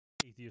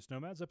Atheist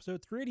Nomads,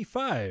 episode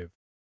 385.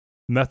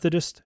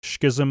 Methodist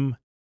Schism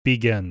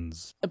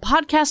begins. The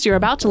podcast you're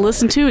about to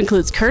listen to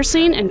includes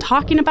cursing and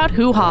talking about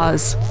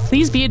hoo-haws.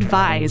 Please be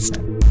advised.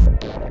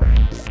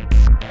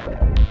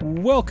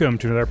 Welcome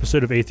to another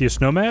episode of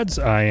Atheist Nomads.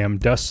 I am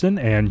Dustin,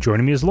 and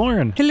joining me is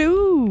Lauren.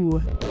 Hello.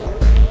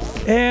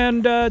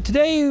 And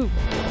today,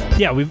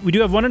 we do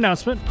have one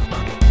announcement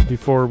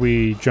before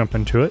we jump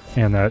into it,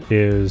 and that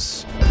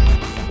is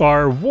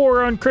our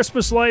War on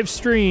Christmas live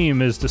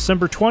stream is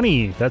December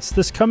 20. That's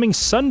this coming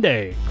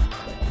Sunday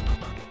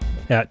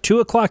at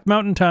 2 o'clock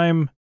Mountain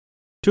Time,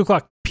 2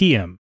 o'clock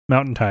p.m.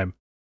 Mountain Time.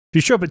 If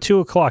you show up at 2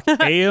 o'clock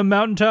a.m.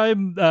 Mountain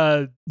Time,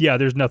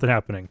 there's nothing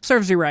happening.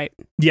 Serves you right.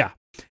 Yeah.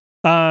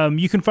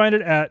 You can find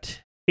it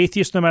at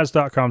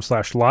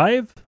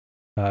atheistnomads.com/live.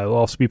 It'll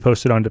also be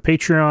posted onto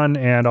Patreon,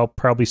 and I'll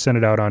probably send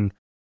it out on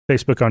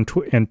Facebook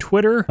and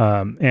Twitter.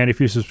 And if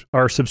you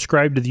are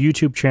subscribed to the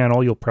YouTube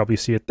channel, you'll probably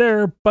see it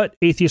there. But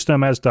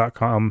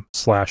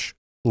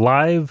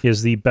atheistnomads.com/live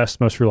is the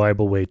best, most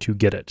reliable way to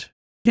get it.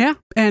 Yeah.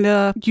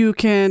 And you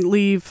can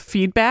leave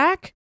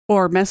feedback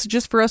or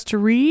messages for us to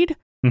read.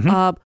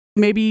 Mm-hmm.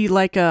 Maybe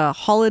like a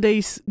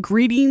holiday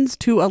greetings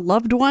to a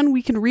loved one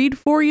we can read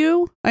for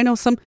you. I know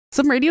some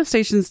radio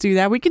stations do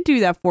that. We could do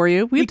that for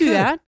you. We do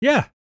that.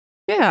 Yeah.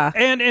 Yeah.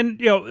 And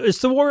it's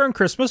the war on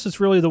Christmas. It's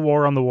really the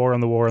war on the war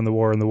on the war on the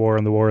war on the war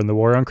on the war on the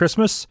war on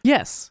Christmas.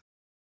 Yes.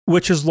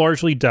 Which has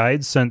largely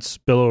died since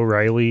Bill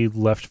O'Reilly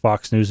left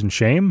Fox News in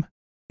shame.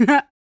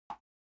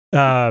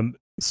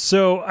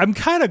 So I'm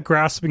kind of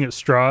grasping at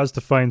straws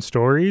to find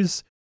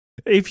stories.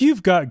 If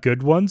you've got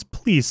good ones,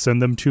 please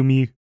send them to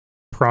me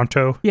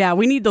pronto. Yeah,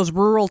 we need those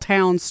rural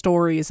town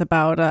stories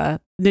about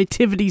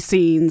nativity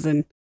scenes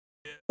and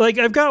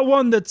I've got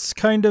one that's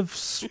kind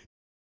of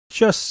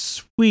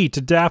just sweet,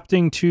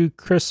 adapting to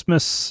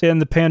Christmas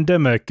and the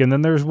pandemic, and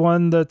then there's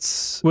one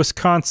that's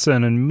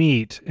Wisconsin and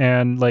meat,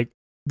 and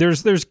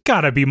there's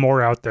gotta be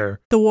more out there.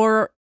 The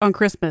War on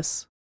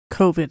Christmas,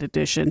 COVID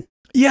edition.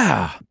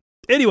 Yeah.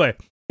 Anyway,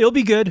 it'll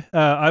be good.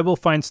 I will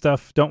find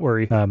stuff. Don't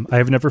worry. I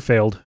have never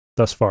failed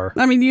thus far.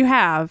 I mean, you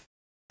have.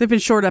 They've been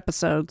short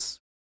episodes.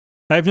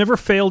 I've never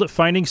failed at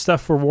finding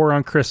stuff for War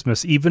on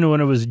Christmas, even when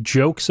it was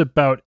jokes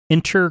about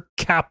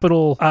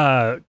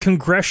intercapital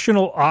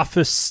congressional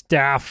office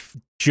staff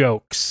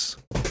jokes.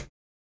 I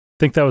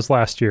think that was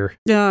last year.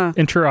 Yeah.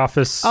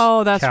 Interoffice.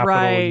 Oh, that's capital,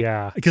 right.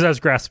 Yeah. Because I was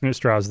grasping at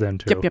straws then,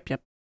 too.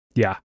 Yep.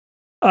 Yeah.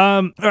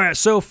 All right.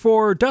 So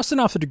for Dustin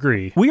Off the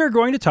Degree, we are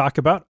going to talk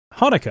about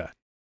Hanukkah.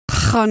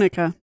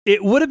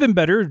 It would have been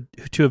better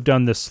to have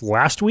done this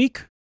last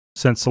week,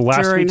 since the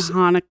last during week's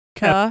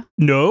Hanukkah.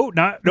 No.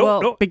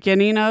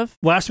 Beginning of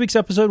last week's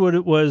episode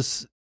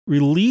was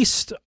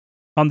released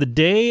on the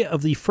day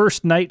of the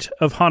first night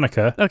of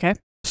Hanukkah. Okay.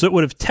 So it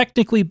would have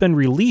technically been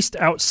released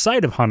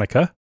outside of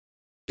Hanukkah.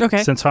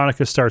 Okay. Since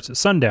Hanukkah starts at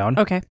sundown.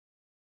 Okay.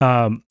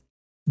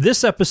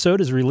 This episode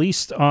is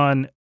released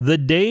on the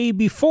day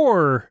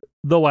before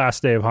the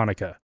last day of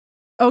Hanukkah.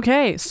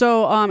 Okay.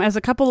 So as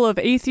a couple of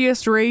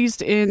atheists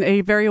raised in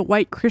a very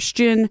white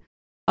Christian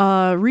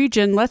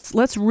region,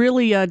 let's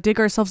really dig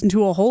ourselves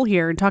into a hole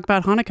here and talk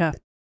about Hanukkah.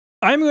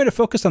 I'm going to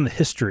focus on the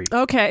history.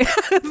 Okay.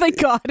 Thank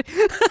God.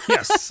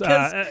 Yes.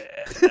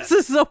 This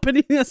is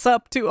opening us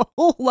up to a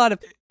whole lot of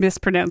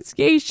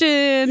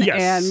mispronunciation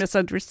and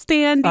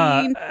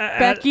misunderstanding.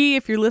 Becky,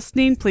 if you're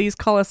listening, please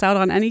call us out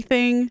on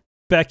anything.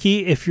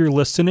 Becky, if you're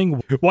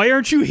listening, why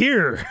aren't you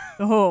here?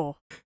 Oh,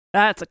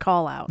 that's a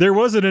call out. There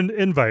wasn't an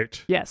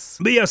invite. Yes.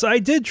 But yes, I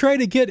did try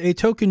to get a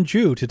token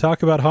Jew to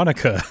talk about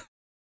Hanukkah.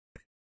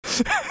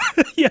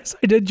 Yes,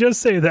 I did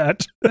just say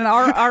that. And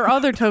our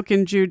other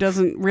token Jew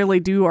doesn't really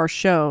do our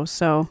show,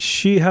 so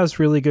she has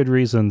really good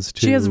reasons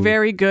to. She has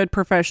very good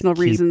professional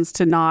reasons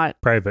to not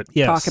private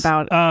talk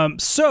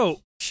about. So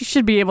she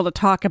should be able to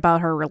talk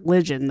about her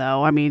religion,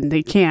 though. I mean,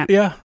 they can't.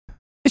 Yeah.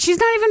 She's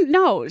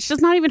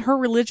not even her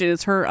religion.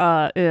 It's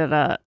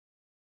her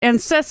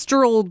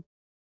ancestral.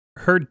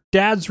 Her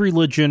dad's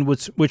religion,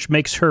 which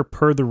makes her,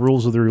 per the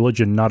rules of the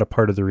religion, not a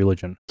part of the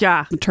religion.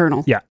 Yeah,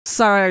 maternal. Yeah.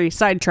 Sorry,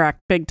 sidetrack,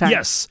 big time.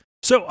 Yes.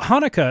 So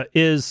Hanukkah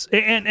is,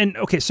 and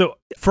okay, so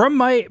from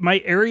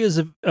my areas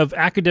of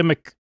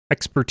academic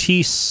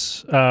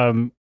expertise,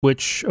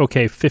 which,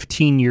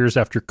 15 years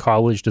after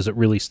college, does it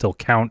really still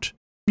count?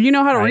 You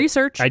know how to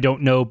research. I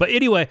don't know. But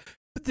anyway,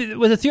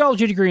 with a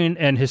theology degree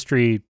and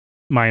history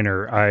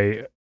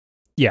minor,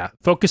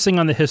 focusing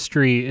on the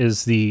history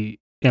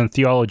and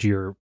theology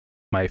are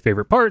my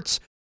favorite parts.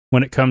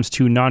 When it comes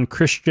to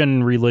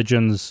non-Christian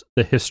religions,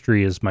 the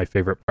history is my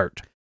favorite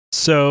part.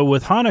 So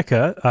with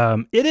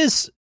Hanukkah, it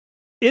is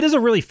a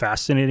really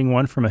fascinating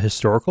one from a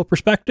historical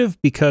perspective,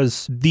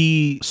 because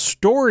the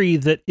story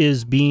that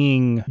is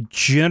being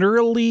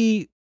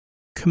generally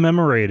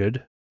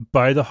commemorated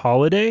by the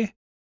holiday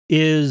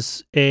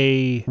is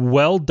a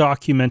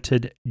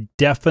well-documented,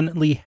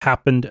 definitely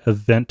happened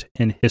event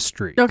in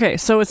history. Okay,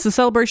 so it's the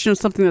celebration of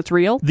something that's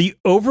real? The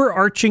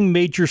overarching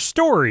major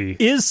story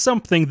is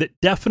something that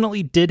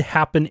definitely did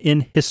happen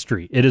in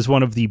history. It is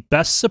one of the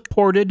best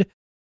supported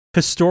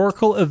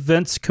historical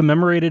events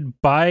commemorated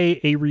by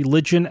a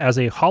religion as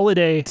a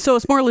holiday. So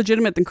it's more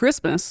legitimate than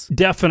Christmas.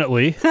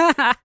 Definitely.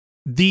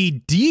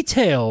 The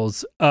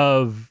details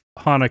of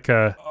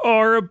Hanukkah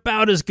are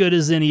about as good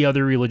as any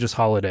other religious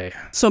holiday.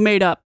 So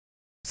made up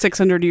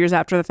 600 years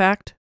after the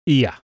fact?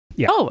 Yeah.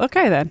 Oh,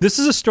 okay then. This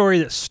is a story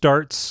that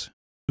starts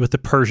with the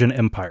Persian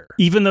Empire.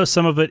 Even though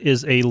some of it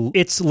is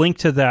its link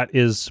to that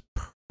is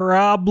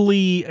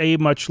probably a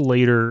much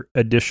later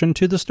addition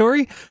to the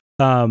story.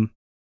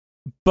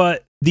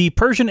 But the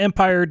Persian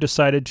Empire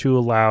decided to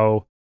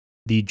allow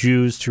the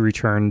Jews to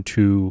return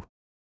to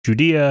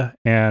Judea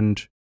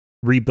and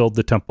rebuild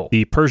the temple.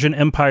 The Persian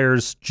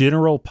Empire's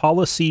general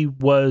policy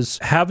was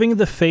having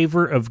the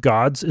favor of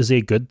gods is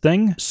a good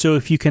thing. So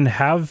if you can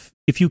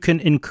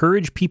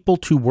encourage people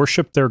to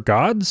worship their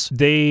gods,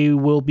 they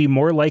will be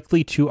more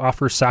likely to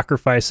offer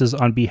sacrifices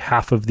on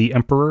behalf of the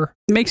emperor.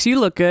 Makes you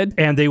look good.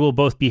 And they will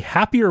both be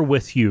happier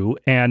with you,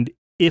 and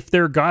if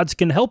their gods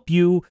can help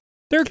you,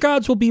 their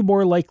gods will be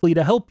more likely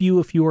to help you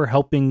if you are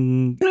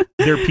helping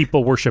their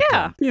people worship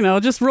them.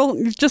 Just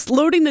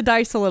loading the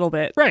dice a little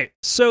bit. Right.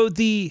 So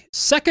the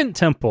Second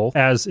Temple,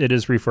 as it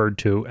is referred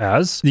to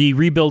as, the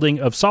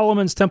rebuilding of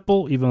Solomon's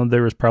temple, even though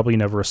there was probably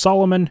never a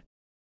Solomon,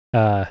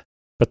 but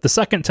the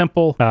Second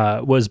Temple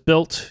was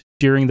built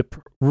during the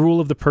rule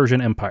of the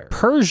Persian Empire.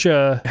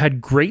 Persia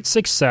had great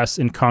success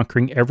in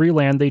conquering every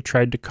land they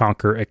tried to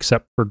conquer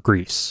except for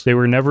Greece. They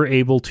were never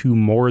able to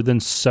more than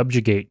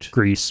subjugate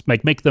Greece,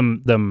 make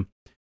them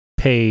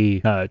pay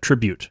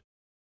tribute,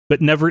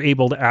 but never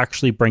able to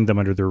actually bring them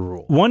under their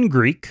rule. One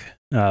Greek,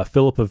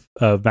 Philip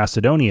of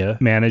Macedonia,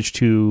 managed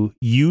to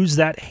use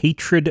that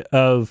hatred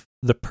of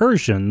the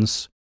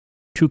Persians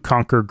to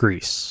conquer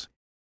Greece.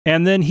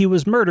 And then he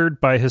was murdered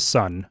by his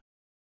son,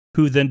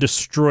 who then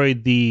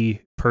destroyed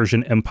the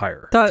Persian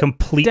Empire.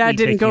 Completely. Dad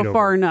didn't go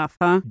far enough,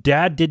 huh?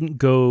 Dad didn't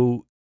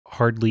go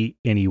hardly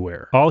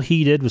anywhere. All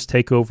he did was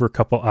take over a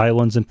couple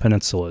islands and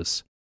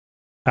peninsulas.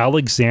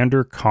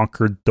 Alexander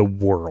conquered the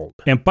world.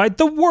 And by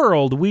the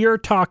world, we are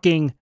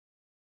talking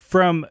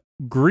from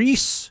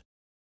Greece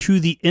to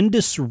the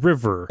Indus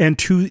River and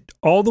to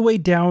all the way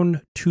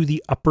down to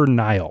the Upper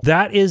Nile.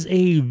 That is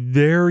a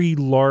very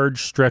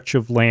large stretch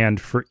of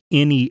land for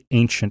any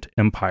ancient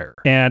empire.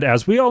 And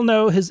as we all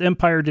know, his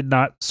empire did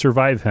not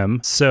survive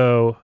him.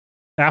 So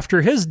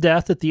after his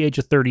death at the age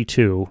of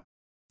 32,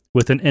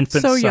 with an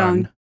infant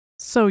son,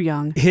 so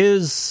young,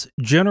 his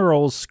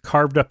generals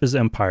carved up his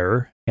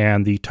empire,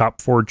 and the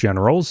top 4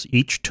 generals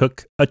each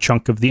took a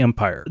chunk of the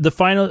empire. The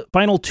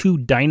final 2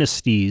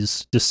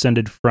 dynasties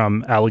descended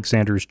from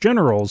Alexander's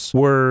generals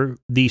were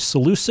the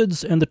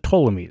Seleucids and the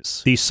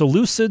Ptolemies. The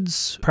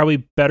Seleucids,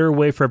 probably better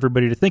way for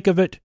everybody to think of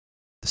it,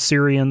 the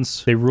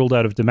Syrians. They ruled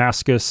out of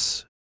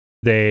Damascus.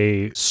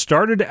 They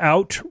started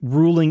out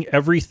ruling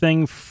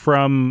everything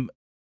from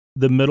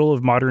the middle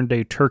of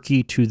modern-day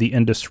Turkey to the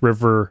Indus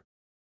River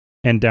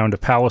and down to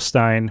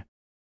Palestine.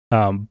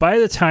 By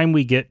the time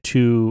we get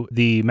to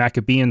the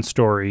Maccabean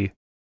story,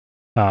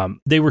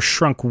 they were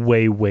shrunk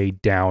way, way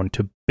down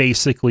to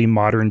basically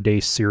modern-day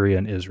Syria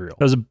and Israel.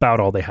 That was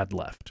about all they had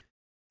left.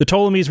 The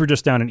Ptolemies were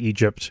just down in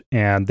Egypt,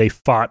 and they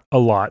fought a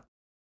lot.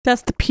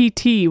 That's the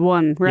PT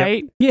one,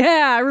 right? Yep.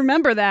 Yeah, I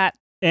remember that.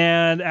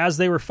 And as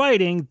they were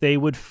fighting, they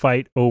would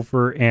fight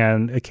over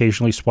and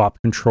occasionally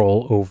swap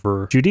control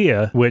over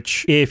Judea,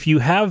 which if you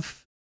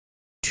have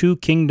 2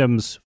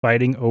 kingdoms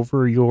fighting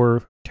over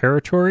your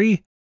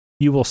territory,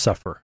 you will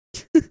suffer.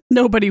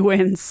 Nobody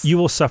wins. You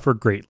will suffer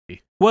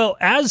greatly. Well,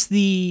 as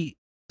the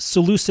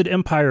Seleucid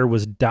Empire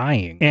was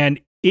dying,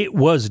 and it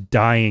was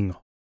dying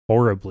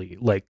horribly,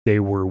 like they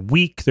were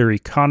weak, their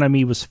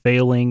economy was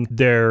failing,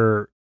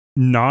 their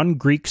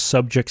non-Greek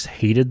subjects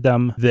hated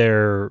them,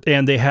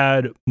 and they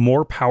had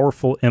more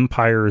powerful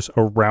empires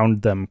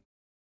around them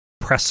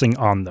pressing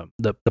on them.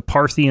 The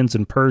Parthians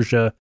in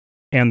Persia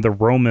and the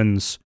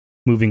Romans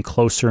moving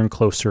closer and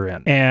closer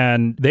in.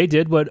 And they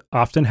did what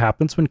often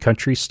happens when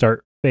countries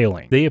start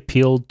failing. They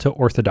appealed to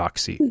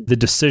orthodoxy. The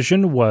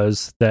decision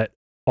was that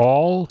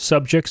all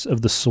subjects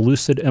of the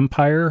Seleucid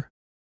Empire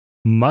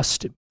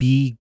must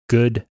be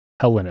good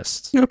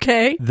Hellenists.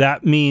 Okay.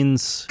 That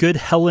means good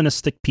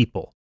Hellenistic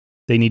people.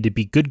 They need to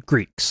be good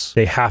Greeks.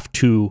 They have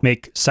to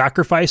make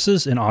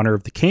sacrifices in honor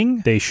of the king.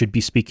 They should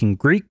be speaking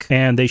Greek,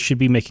 and they should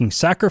be making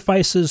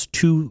sacrifices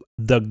to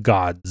the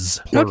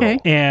gods. Plural. Okay.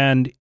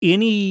 And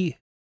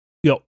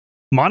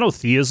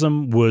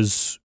monotheism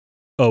was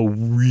a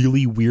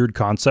really weird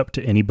concept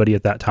to anybody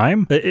at that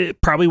time. It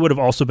probably would have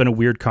also been a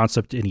weird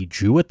concept to any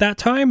Jew at that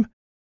time.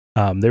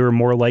 They were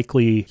more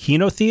likely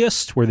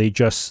henotheists, where they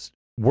just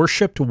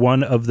worshipped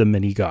one of the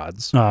many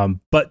gods.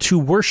 But to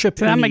worship...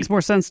 that makes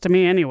more sense to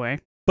me anyway.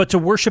 But to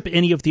worship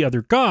any of the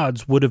other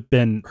gods would have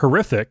been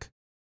horrific.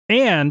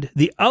 And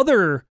the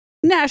other...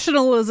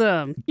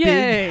 nationalism! Yay!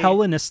 Big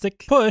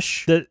Hellenistic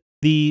push that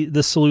the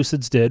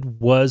Seleucids did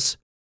was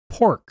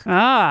pork.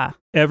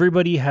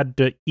 Everybody had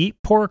to eat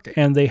pork,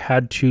 and they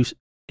had to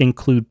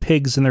include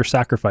pigs in their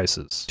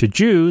sacrifices. To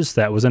Jews,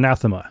 that was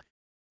anathema.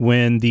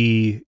 When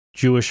the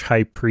Jewish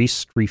high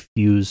priest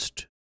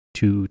refused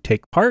to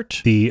take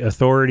part, the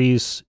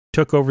authorities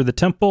took over the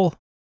temple.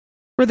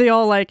 Were they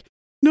all like,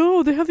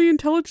 no, they have the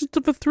intelligence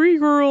of a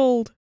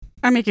 3-year-old?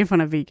 I'm making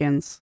fun of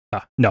vegans.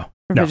 No.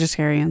 Or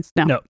vegetarians.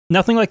 No,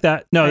 nothing like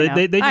that. No,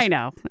 they just, I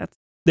know.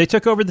 They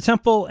took over the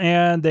temple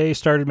and they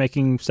started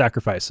making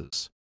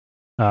sacrifices.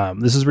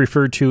 This is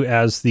referred to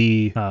as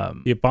the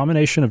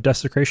abomination of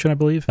desecration, I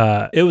believe.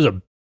 It was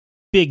a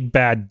big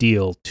bad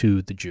deal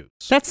to the Jews.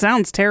 That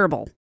sounds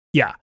terrible.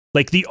 Yeah,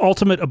 like the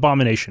ultimate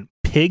abomination.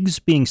 Pigs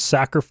being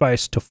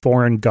sacrificed to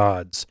foreign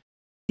gods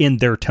in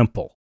their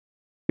temple.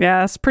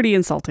 Yeah, that's pretty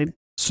insulting.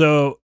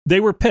 So they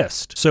were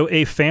pissed. So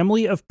a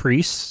family of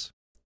priests,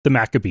 the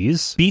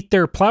Maccabees, beat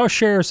their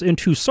plowshares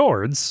into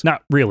swords.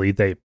 Not really.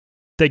 They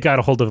got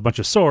a hold of a bunch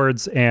of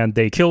swords and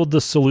they killed the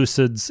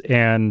Seleucids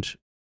and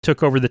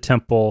took over the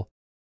temple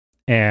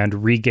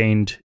and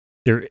regained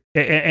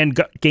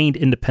gained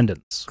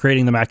independence,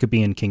 creating the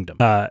Maccabean kingdom.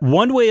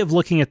 One way of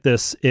looking at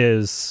this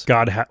is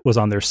God was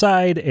on their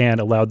side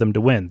and allowed them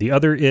to win. The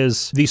other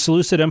is the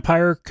Seleucid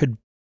Empire could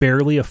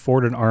barely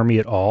afford an army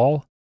at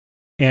all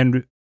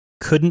and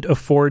couldn't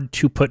afford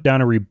to put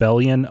down a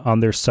rebellion on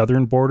their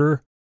southern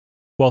border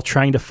while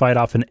trying to fight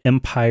off an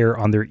empire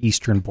on their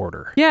eastern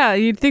border. Yeah,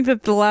 you'd think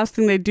that the last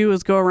thing they'd do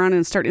is go around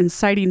and start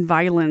inciting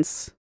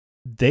violence.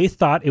 They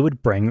thought it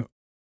would bring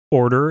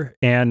order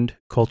and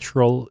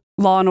cultural...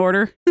 Law and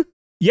order?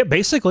 Yeah,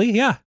 basically,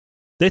 yeah.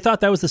 They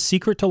thought that was the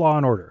secret to law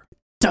and order.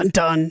 Dun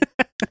dun.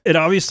 It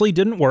obviously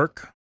didn't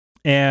work.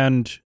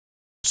 And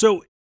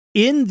so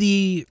in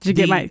the... Did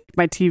you get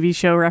my TV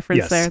show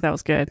reference there? That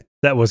was good.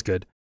 That was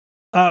good.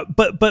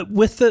 But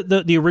with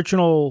the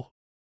original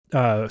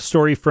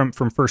story from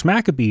First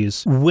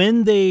Maccabees,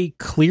 when they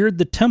cleared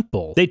the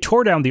temple, they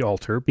tore down the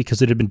altar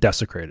because it had been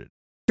desecrated.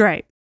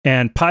 Right.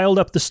 And piled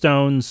up the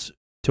stones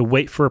to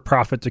wait for a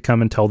prophet to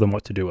come and tell them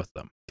what to do with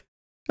them.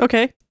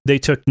 Okay. They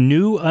took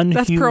new unhewn...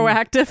 That's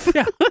proactive.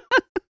 Yeah.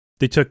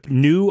 They took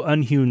new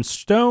unhewn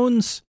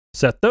stones,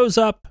 set those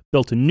up,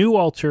 built a new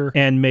altar,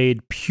 and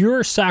made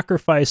pure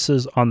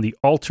sacrifices on the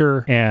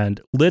altar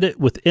and lit it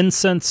with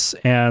incense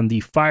and the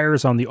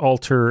fires on the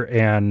altar.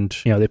 And,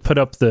 they put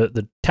up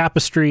the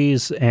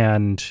tapestries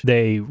and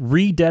they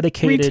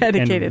rededicated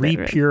and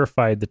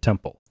re-purified the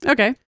temple.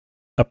 Okay.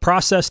 A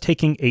process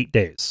taking 8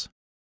 days.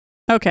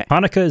 Okay.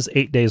 Hanukkah is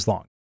 8 days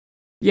long.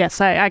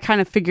 Yes, I kind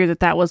of figured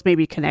that was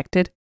maybe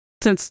connected,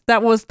 since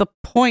that was the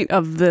point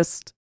of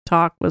this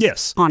talk was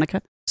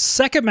Hanukkah.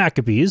 Second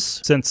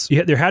Maccabees, since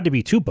there had to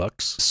be 2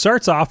 books,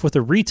 starts off with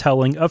a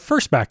retelling of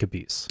First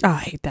Maccabees. Oh, I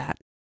hate that.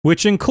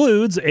 Which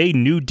includes a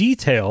new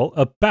detail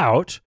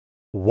about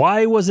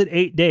why was it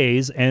 8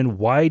 days and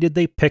why did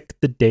they pick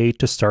the day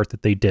to start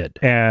that they did.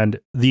 And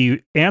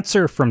the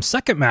answer from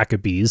Second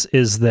Maccabees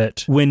is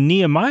that when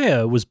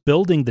Nehemiah was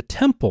building the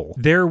temple,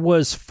 there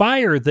was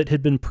fire that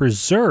had been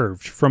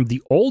preserved from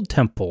the old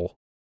temple,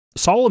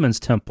 Solomon's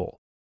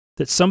temple,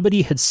 that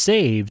somebody had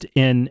saved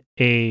in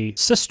a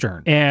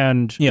cistern.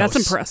 And that's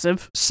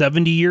impressive.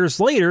 70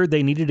 years later,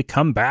 they needed to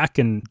come back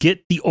and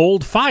get the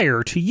old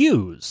fire to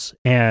use.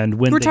 And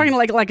when we're talking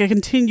like a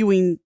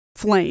continuing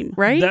flame,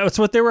 right? That's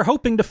what they were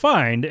hoping to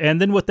find. And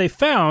then what they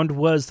found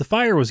was the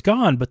fire was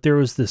gone, but there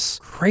was this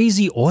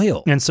crazy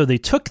oil. And so they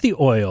took the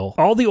oil,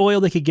 all the oil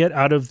they could get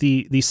out of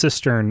the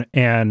cistern,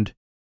 and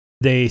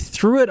they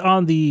threw it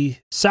on the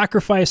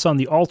sacrifice on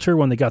the altar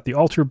when they got the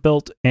altar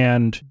built,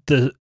 and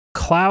the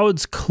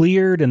clouds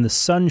cleared and the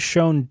sun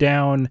shone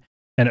down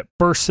and it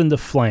burst into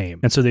flame.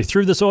 And so they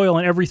threw this oil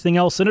and everything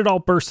else and it all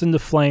burst into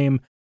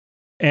flame,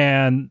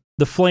 and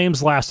the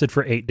flames lasted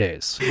for 8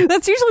 days.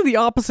 That's usually the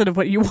opposite of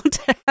what you want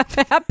to have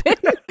happen.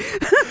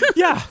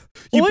 Yeah.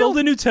 You build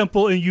a new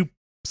temple and you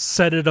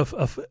set it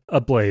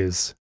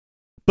ablaze.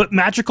 But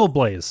magical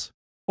blaze.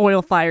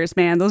 Oil fires,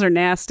 man. Those are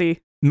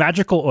nasty.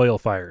 Magical oil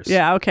fires.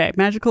 Yeah, okay.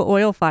 Magical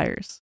oil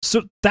fires.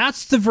 So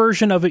that's the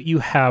version of it you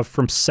have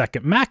from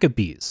Second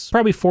Maccabees,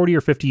 probably 40 or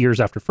 50 years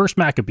after First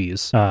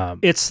Maccabees.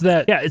 It's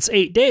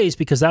 8 days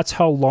because that's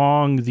how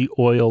long the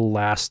oil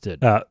lasted.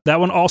 That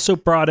one also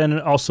brought in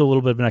also a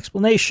little bit of an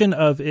explanation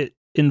of it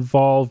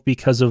involved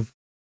because of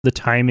the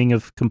timing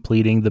of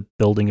completing the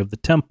building of the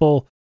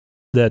temple,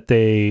 that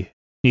they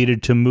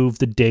needed to move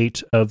the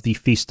date of the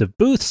Feast of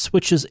Booths,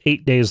 which is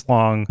 8 days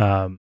long.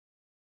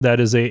 That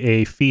is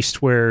a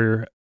feast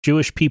where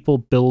Jewish people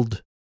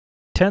build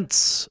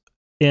tents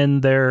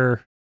on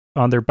their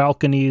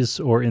balconies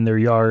or in their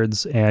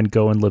yards and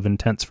go and live in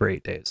tents for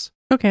 8 days.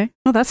 Okay.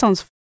 Well, that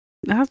sounds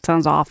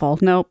awful.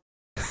 Nope.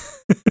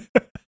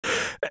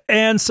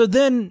 And so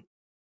then,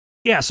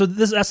 that's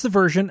the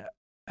version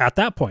at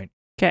that point.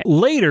 Okay.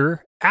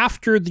 Later,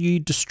 after the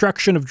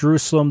destruction of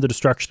Jerusalem, the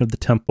destruction of the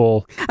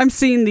temple. I'm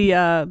seeing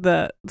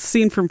the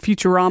scene from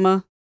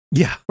Futurama.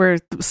 Yeah. Where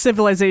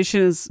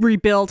civilization is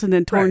rebuilt and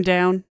then torn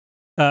down.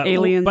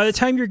 Aliens. By the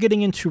time you're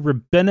getting into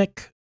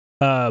rabbinic,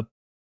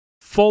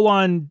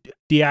 full-on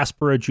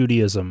diaspora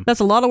Judaism. That's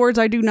a lot of words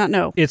I do not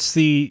know. It's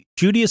the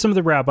Judaism of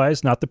the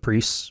rabbis, not the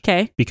priests.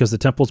 Okay. Because the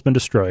temple's been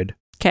destroyed.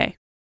 Okay.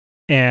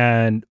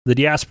 And the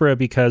diaspora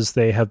because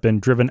they have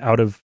been driven out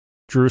of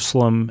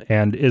Jerusalem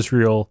and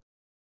Israel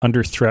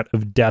under threat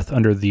of death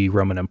under the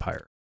Roman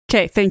Empire.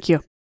 Okay, thank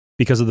you.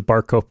 because of the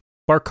Bar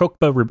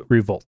Kokhba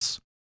revolts.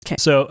 Okay.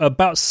 So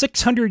about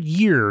 600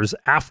 years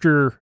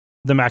after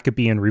the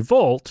Maccabean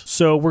revolt,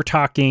 so we're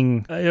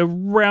talking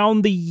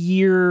around the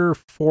year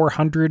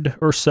 400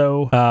 or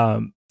so,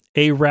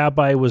 a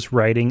rabbi was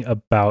writing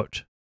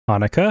about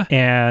Hanukkah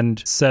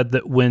and said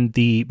that when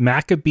the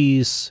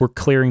Maccabees were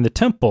clearing the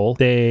temple,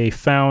 they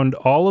found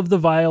all of the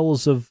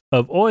vials of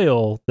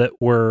oil that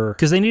were,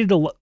 because they needed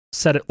to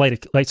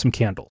light some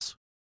candles,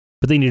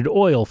 but they needed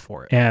oil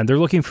for it. And they're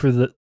looking for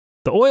the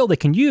oil they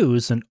can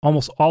use, and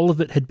almost all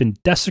of it had been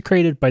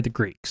desecrated by the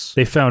Greeks.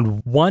 They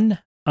found one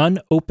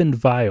unopened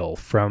vial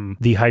from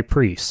the high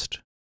priest.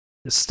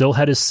 It still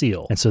had his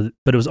seal,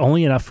 but it was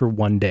only enough for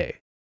one day.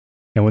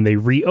 And when they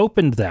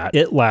reopened that,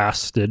 it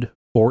lasted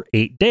for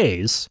 8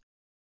 days,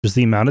 which was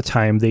the amount of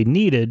time they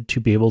needed to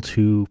be able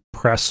to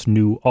press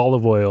new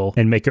olive oil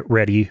and make it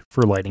ready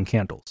for lighting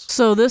candles.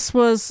 So this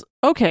was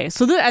okay.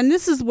 And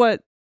this is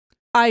what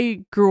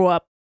I grew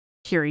up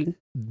hearing.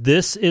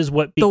 This is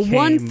what became the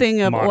one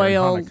thing of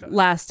oil Hanukkah.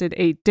 Lasted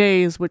 8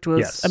 days, which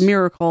was a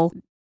miracle.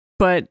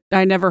 But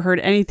I never heard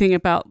anything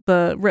about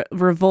the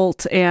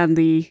revolt and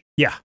the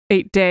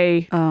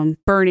 8-day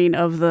burning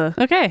of the.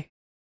 Okay,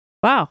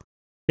 wow.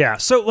 Yeah.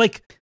 So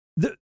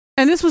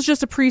and this was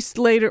just a priest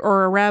later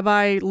or a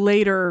rabbi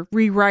later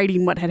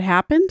rewriting what had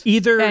happened,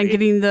 and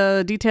getting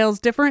the details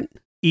different.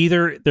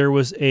 Either there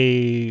was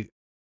a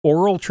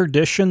oral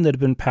tradition that had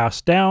been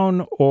passed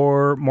down,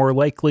 or more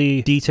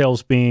likely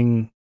details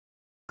being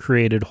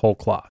created whole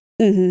cloth.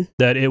 Mm-hmm.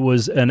 That it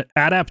was an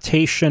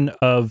adaptation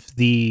of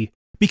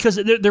because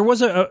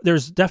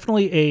there's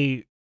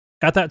definitely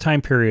at that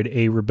time period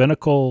a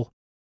rabbinical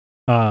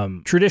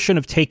tradition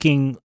of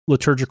taking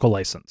liturgical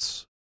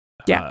license.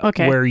 Yeah.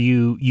 Okay. Where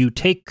you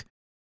take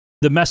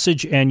the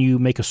message and you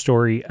make a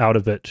story out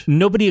of it.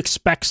 Nobody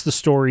expects the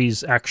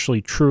story's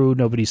actually true.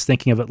 Nobody's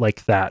thinking of it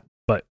like that,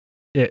 but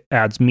it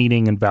adds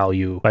meaning and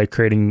value by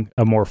creating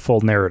a more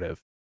full narrative.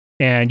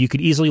 And you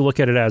could easily look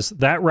at it as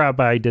that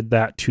rabbi did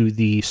that to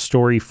the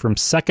story from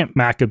Second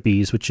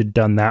Maccabees, which had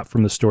done that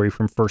from the story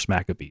from First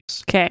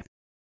Maccabees. Okay.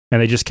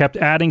 And they just kept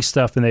adding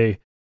stuff, and they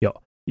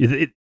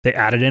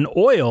added in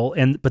oil,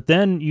 but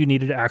then you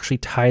needed to actually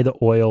tie the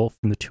oil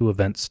from the two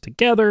events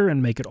together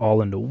and make it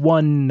all into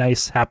one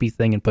nice happy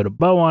thing and put a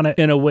bow on it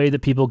in a way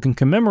that people can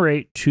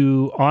commemorate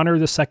to honor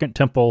the Second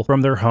Temple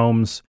from their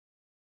homes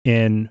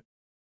in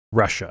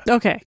Russia.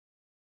 Okay.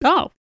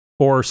 Oh.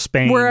 Or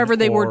Spain. Wherever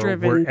they were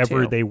driven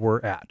wherever to. they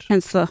were at.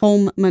 Hence the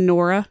home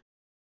menorah.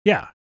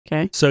 Yeah.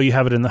 Okay. So you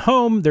have it in the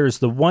home. There's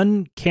the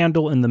one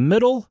candle in the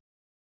middle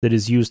that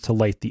is used to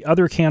light the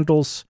other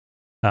candles.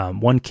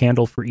 One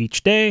candle for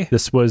each day.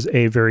 This was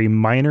a very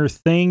minor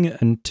thing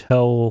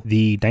until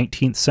the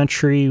 19th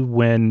century,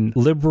 when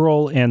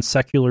liberal and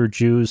secular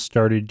Jews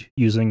started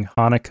using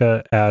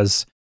Hanukkah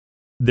as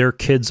their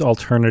kids'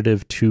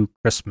 alternative to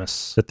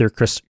Christmas that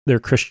their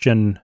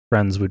Christian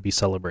friends would be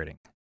celebrating.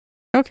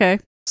 Okay.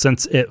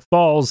 Since it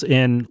falls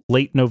in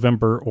late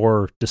November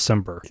or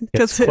December,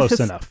 it's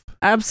close enough.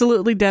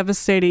 Absolutely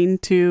devastating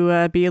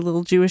to be a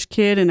little Jewish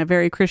kid in a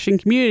very Christian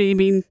community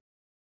being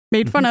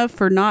made fun of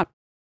for not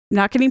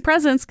getting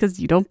presents because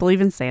you don't believe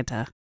in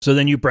Santa. So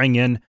then you bring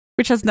in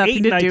which has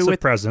nothing to do with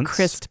presents.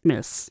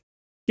 Christmas.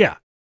 Yeah.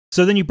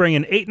 So then you bring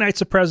in 8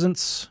 nights of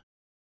presents.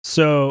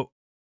 So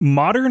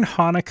modern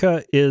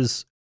Hanukkah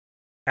is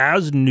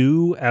as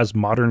new as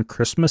modern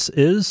Christmas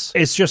is.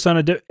 It's just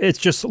it's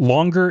just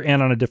longer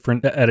and on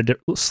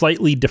a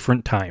slightly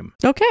different time.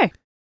 Okay.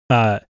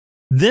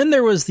 Then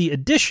there was the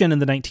addition in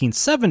the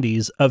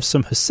 1970s of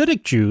some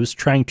Hasidic Jews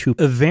trying to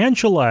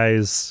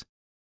evangelize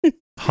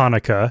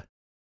Hanukkah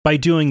by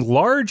doing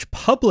large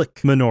public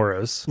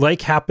menorahs,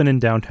 like happened in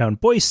downtown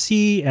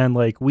Boise and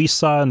like we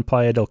saw in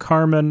Playa del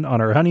Carmen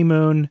on our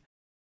honeymoon.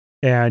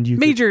 And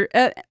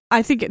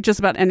I think just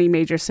about any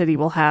major city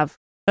will have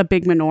a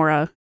big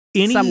menorah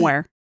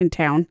somewhere in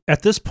town.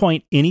 At this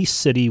point, any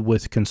city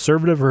with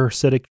conservative or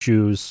Hasidic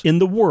Jews in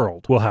the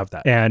world will have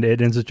that. And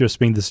it ends up just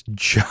being this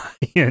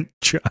giant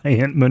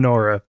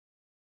menorah.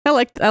 I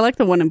like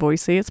the one in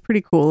Boise. It's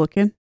pretty cool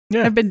looking.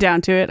 Yeah. I've been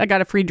down to it. I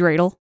got a free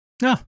dreidel.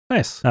 Oh,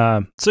 nice.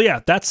 So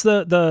yeah, that's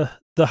the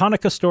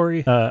Hanukkah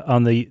story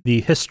on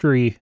the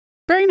history.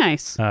 Very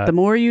nice. The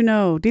more you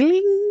know.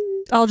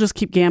 Ding. I'll just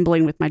keep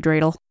gambling with my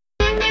dreidel.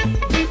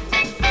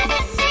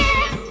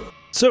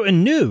 So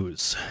in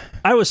news,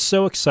 I was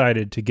so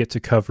excited to get to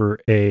cover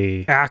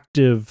a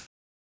active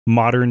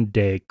modern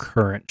day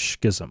current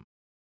schism.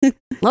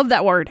 Love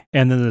that word.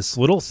 And then this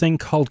little thing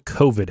called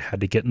COVID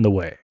had to get in the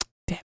way.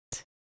 Damn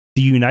it.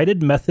 The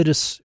United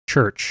Methodist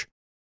Church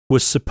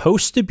was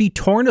supposed to be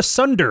torn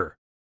asunder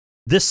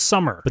this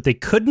summer, but they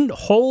couldn't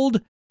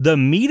hold the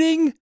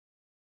meeting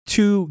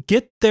to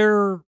get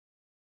their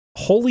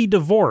holy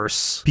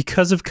divorce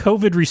because of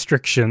COVID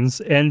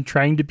restrictions and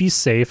trying to be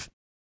safe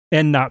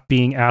and not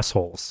being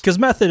assholes. Because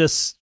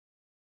Methodists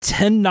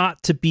tend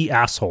not to be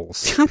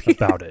assholes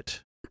about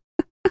it.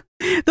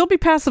 They'll be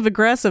passive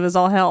aggressive as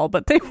all hell,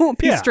 but they won't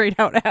be straight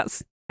out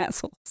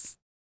assholes.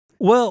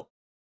 Well,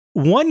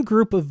 one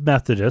group of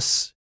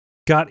Methodists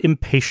got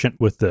impatient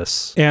with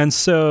this. And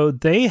so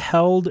they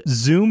held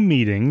Zoom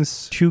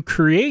meetings to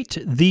create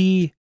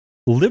the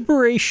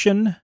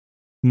Liberation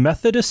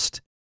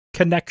Methodist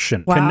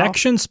Connection. Wow.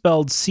 Connection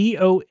spelled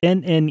Connexio.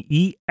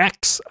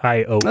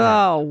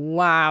 Oh,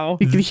 wow.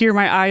 You can hear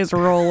my eyes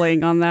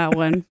rolling on that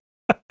one.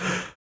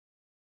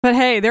 But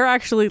hey, they're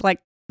actually like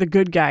the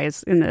good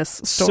guys in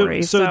this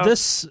story. So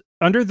this,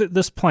 under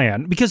this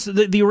plan, because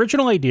the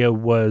original idea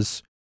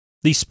was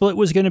the split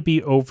was going to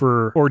be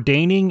over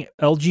ordaining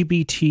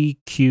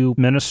LGBTQ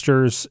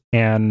ministers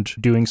and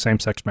doing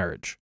same-sex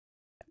marriage.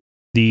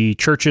 The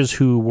churches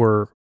who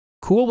were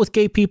cool with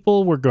gay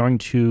people were going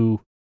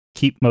to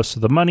keep most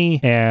of the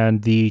money,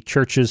 and the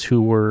churches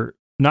who were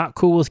not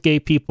cool with gay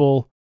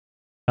people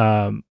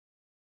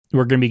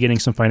were going to be getting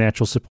some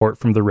financial support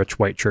from the rich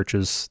white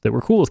churches that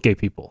were cool with gay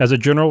people. As a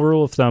general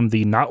rule of thumb,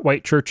 the not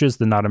white churches,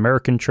 the not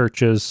American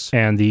churches,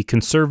 and the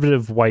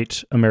conservative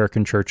white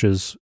American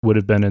churches would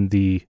have been in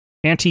the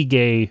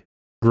anti-gay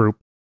group,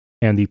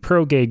 and the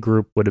pro-gay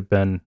group would have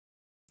been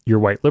your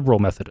white liberal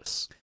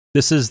Methodists.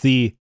 This is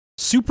the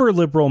super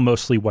liberal,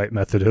 mostly white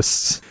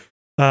Methodists.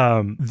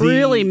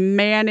 Really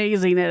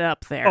mayonnaising it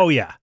up there. Oh,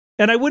 yeah.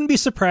 And I wouldn't be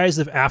surprised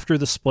if after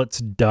the split's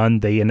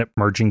done, they end up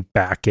merging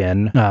back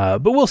in.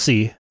 But we'll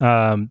see.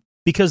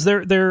 Because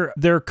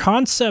their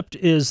concept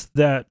is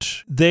that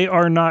they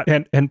are not,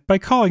 and by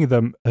calling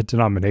them a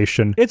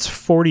denomination, it's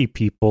 40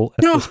 people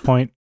at this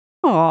point.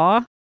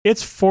 Aw.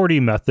 It's 40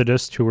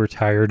 Methodists who were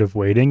tired of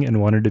waiting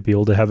and wanted to be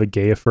able to have a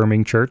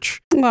gay-affirming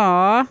church.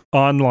 Aw.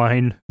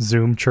 Online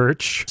Zoom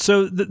church.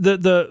 So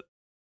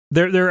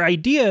Their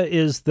idea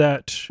is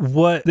that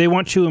what they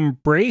want to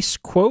embrace,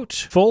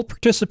 quote, full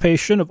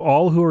participation of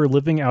all who are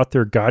living out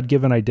their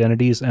God-given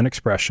identities and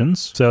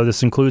expressions. So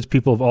this includes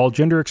people of all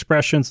gender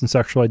expressions and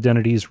sexual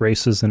identities,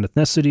 races and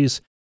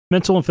ethnicities,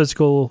 mental and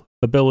physical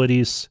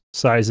abilities,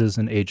 sizes,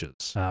 and ages.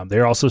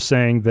 They're also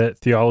saying that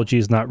theology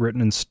is not written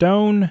in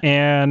stone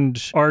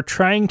and are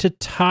trying to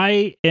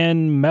tie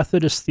in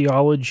Methodist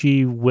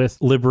theology with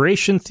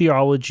liberation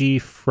theology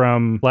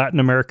from Latin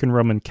American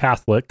Roman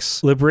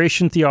Catholics.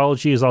 Liberation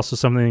theology is also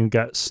something that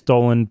got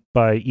stolen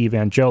by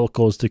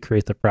evangelicals to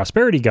create the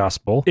prosperity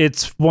gospel.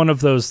 It's one of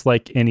those,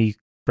 like any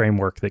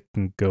framework that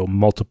can go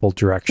multiple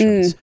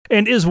directions.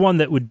 And is one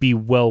that would be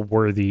well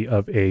worthy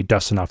of a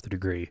dusting off the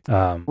degree.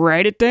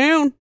 Write it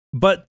down.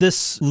 But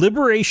this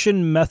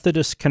Liberation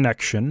Methodist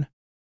Connection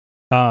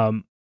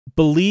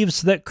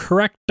believes that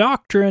correct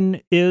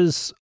doctrine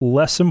is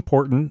less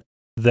important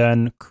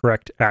than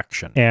correct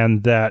action,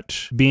 and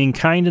that being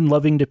kind and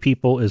loving to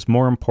people is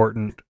more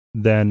important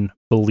than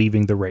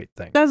believing the right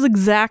thing. That's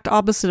exact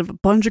opposite of a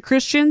bunch of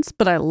Christians,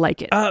 but I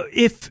like it.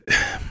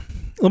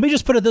 Let me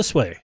just put it this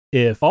way.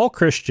 If all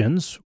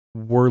Christians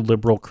were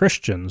liberal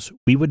Christians,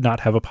 we would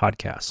not have a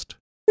podcast.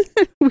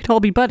 We'd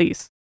all be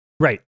buddies.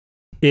 Right.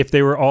 If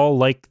they were all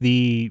like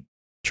the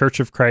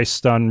Church of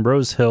Christ on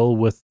Rose Hill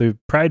with the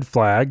pride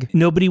flag,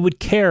 nobody would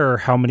care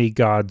how many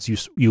gods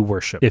you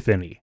worship, if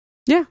any.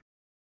 Yeah.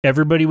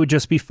 Everybody would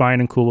just be fine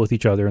and cool with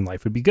each other and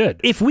life would be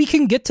good. If we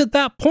can get to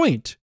that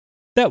point,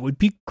 that would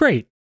be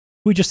great.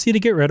 We just need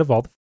to get rid of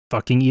all the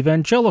fucking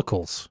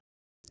evangelicals.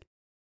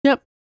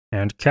 Yep.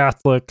 And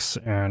Catholics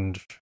and...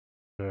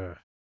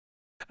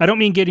 I don't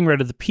mean getting rid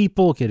of the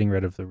people, getting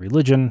rid of the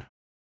religion. I want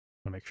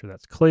to make sure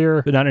that's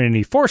clear, but not in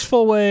any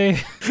forceful way.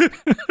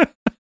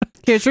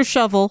 Here's your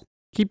shovel.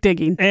 Keep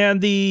digging.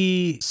 And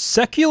the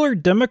Secular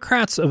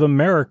Democrats of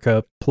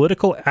America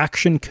Political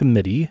Action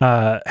Committee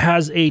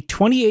has a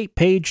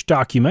 28-page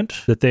document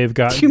that they've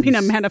got. You mean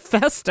a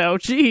manifesto?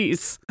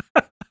 Jeez.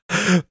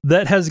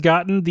 That has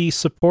gotten the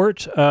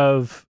support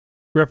of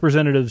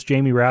Representatives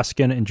Jamie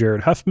Raskin and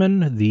Jared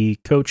Huffman, the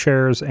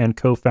co-chairs and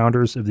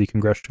co-founders of the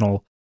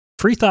Congressional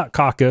Free Thought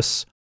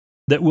Caucus,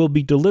 that will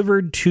be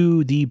delivered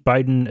to the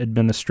Biden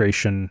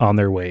administration on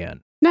their way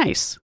in.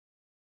 Nice.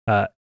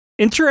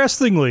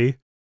 Interestingly,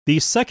 the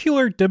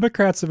Secular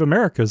Democrats of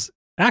America's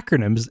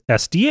acronym is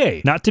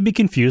SDA, not to be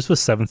confused with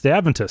Seventh-day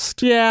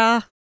Adventist.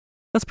 Yeah,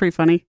 that's pretty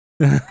funny.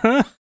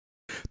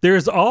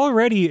 There's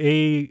already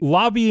a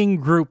lobbying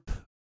group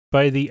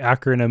by the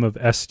acronym of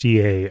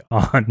SDA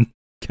on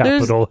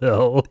Capitol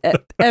Hill.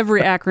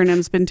 Every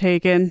acronym's been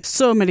taken.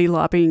 So many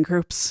lobbying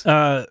groups.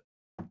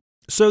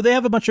 So they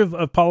have a bunch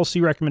of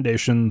policy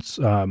recommendations.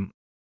 A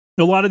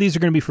lot of these are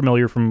going to be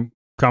familiar from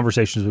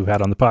conversations we've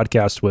had on the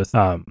podcast with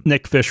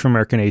Nick Fish from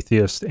American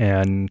Atheist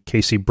and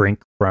Casey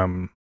Brink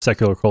from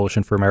Secular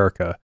Coalition for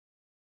America.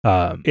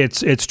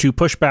 It's to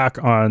push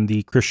back on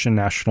the Christian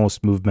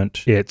nationalist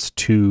movement. It's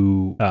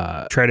to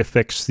try to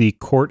fix the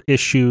court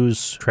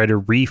issues, try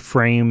to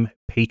reframe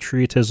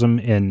patriotism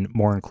in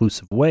more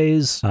inclusive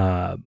ways,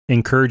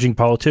 encouraging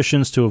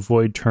politicians to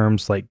avoid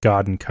terms like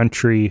God and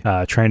country,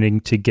 trying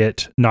to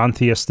get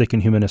non-theistic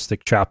and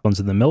humanistic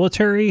chaplains in the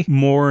military,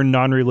 more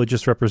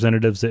non-religious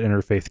representatives at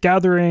interfaith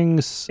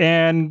gatherings,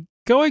 and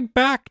going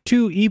back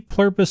to E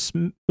Pluribus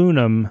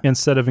Unum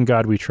instead of In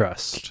God We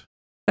Trust.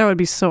 That would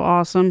be so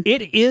awesome.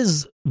 It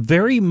is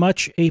very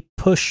much a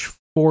push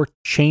for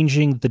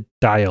changing the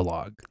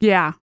dialogue.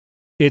 Yeah.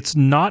 It's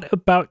not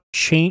about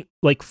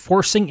like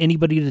forcing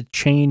anybody to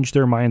change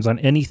their minds on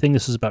anything.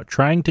 This is about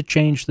trying to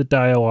change the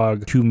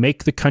dialogue to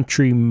make the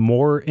country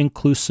more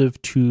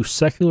inclusive to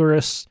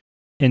secularists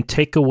and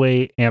take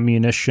away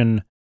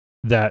ammunition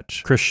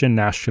that Christian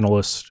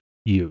nationalists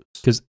use.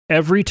 Because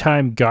every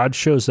time God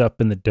shows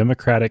up in the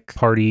Democratic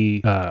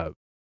Party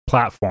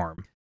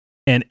platform,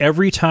 and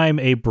every time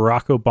a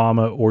Barack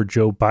Obama or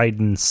Joe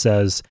Biden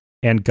says,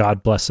 "and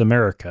God bless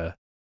America,"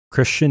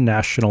 Christian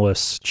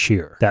nationalists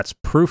cheer. That's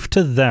proof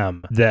to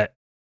them that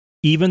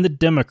even the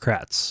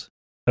Democrats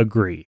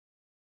agree.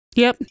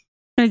 Yep.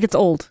 And it gets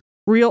old.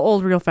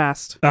 Real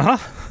fast.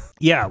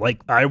 Yeah,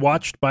 like I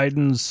watched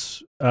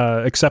Biden's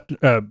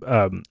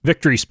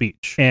victory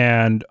speech,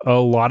 and a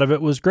lot of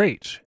it was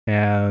great.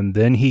 And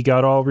then he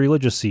got all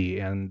religious-y,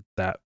 and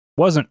that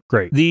wasn't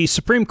great. The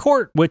Supreme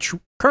Court, which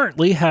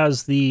currently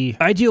has the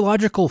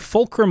ideological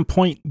fulcrum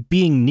point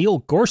being Neil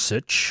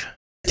Gorsuch.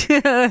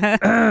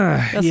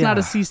 That's not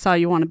a seesaw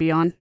you want to be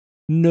on.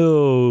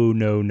 No.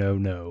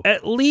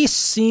 At least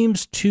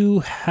seems to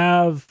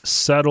have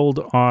settled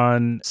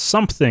on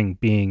something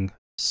being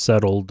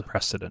settled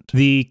precedent.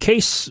 The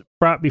case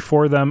brought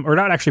before them, or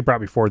not actually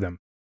brought before them,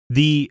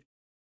 the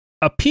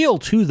appeal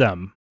to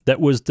them that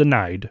was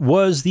denied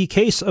was the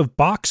case of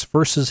Box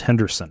versus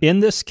Henderson. In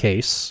this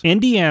case,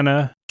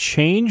 Indiana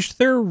changed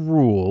their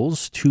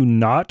rules to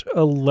not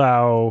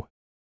allow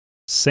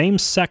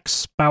same-sex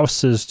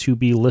spouses to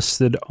be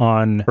listed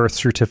on birth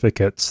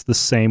certificates the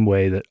same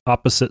way that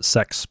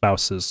opposite-sex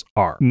spouses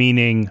are.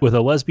 Meaning, with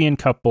a lesbian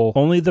couple,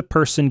 only the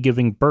person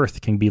giving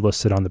birth can be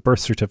listed on the birth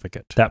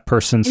certificate. That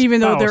person's even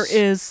though there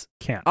is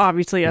can't.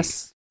 Obviously a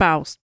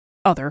spouse,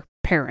 other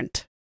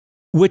parent.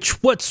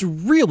 Which, what's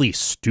really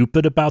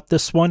stupid about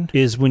this one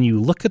is when you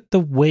look at the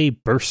way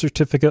birth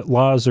certificate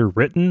laws are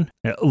written,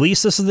 at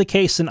least this is the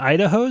case in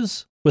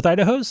Idaho's,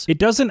 it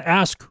doesn't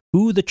ask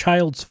who the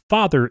child's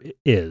father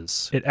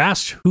is. It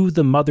asks who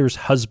the mother's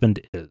husband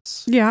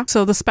is. Yeah,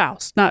 so the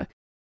spouse, not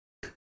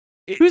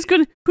who's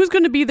going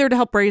to be there to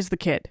help raise the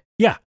kid.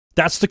 Yeah,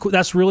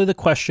 that's really the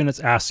question it's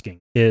asking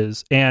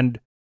is, and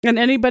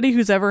anybody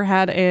who's ever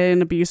had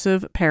an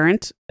abusive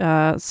parent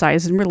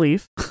sighs in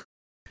relief.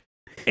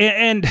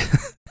 and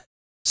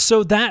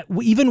so that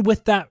even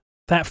with that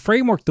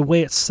framework, the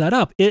way it's set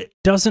up, it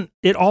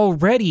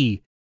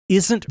already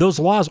isn't, those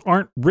laws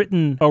aren't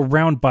written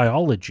around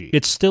biology.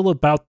 It's still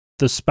about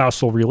the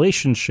spousal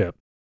relationship.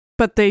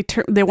 But they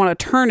want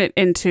to turn it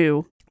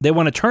into... They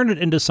want to turn it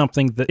into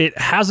something that it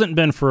hasn't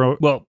been for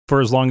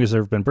as long as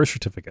there have been birth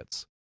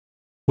certificates,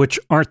 which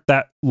aren't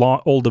that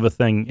old of a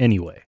thing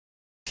anyway.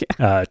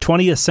 Yeah.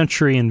 20th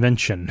century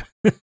invention.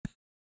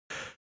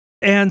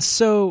 And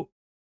so,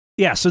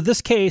 yeah, so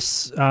this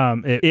case,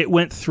 it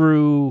went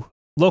through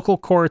local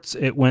courts,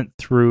 it went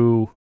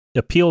through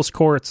appeals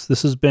courts.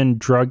 This has been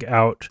drug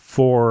out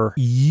for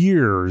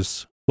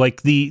years.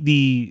 Like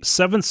the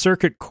Seventh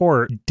Circuit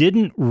Court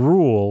didn't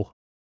rule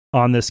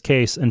on this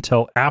case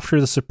until after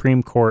the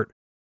Supreme Court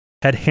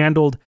had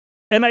handled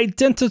an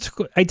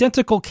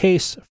identical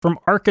case from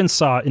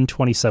Arkansas in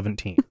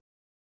 2017.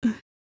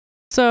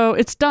 So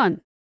it's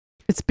done.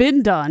 It's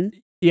been done.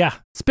 Yeah.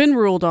 It's been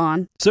ruled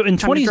on. So in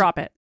drop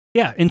it.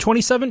 Yeah, in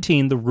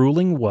 2017, the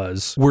ruling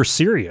was, we're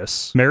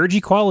serious. Marriage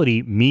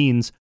equality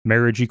means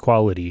marriage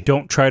equality.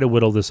 Don't try to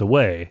whittle this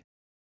away.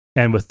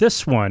 And with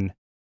this one,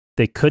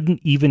 they couldn't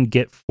even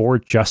get 4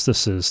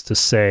 justices to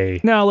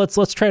say, no,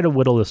 let's try to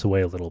whittle this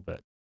away a little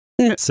bit.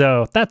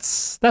 So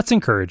that's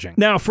encouraging.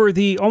 Now, for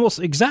the almost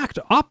exact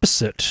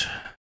opposite,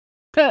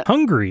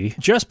 Hungary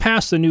just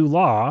passed a new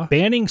law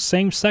banning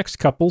same-sex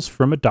couples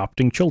from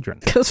adopting children.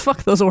 Because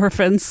fuck those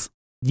orphans.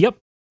 Yep.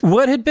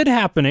 What had been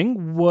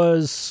happening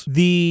was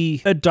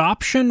the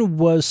adoption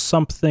was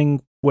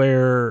something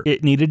where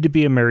it needed to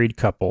be a married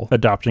couple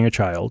adopting a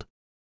child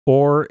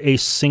or a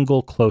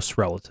single close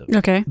relative.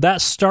 Okay.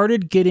 That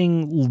started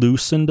getting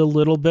loosened a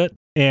little bit,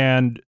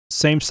 and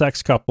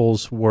same-sex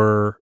couples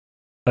were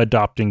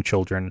adopting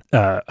children.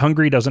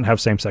 Hungary doesn't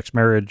have same-sex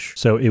marriage,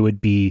 so it would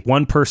be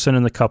one person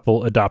in the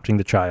couple adopting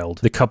the child.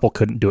 The couple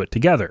couldn't do it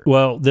together.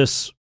 Well,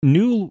 this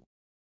new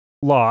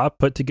law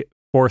put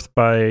forth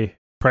by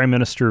Prime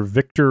Minister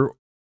Viktor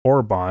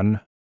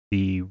Orban,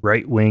 the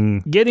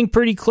right-wing, getting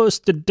pretty close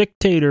to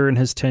dictator in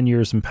his 10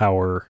 years in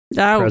power,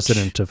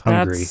 president of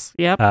Hungary,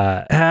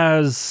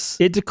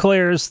 it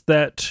declares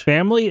that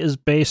family is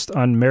based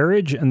on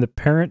marriage and the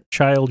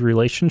parent-child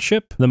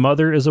relationship. The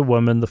mother is a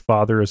woman, the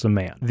father is a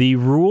man. The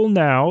rule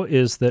now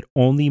is that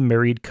only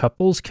married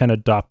couples can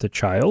adopt a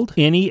child.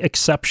 Any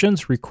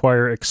exceptions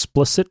require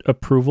explicit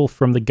approval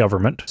from the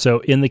government.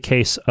 So in the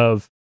case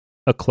of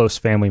a close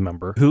family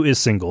member who is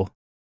single.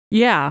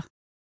 Yeah.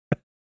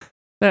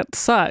 That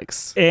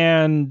sucks.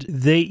 And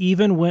they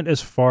even went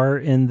as far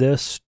in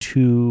this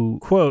to,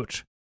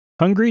 quote,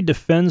 Hungary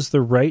defends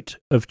the right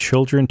of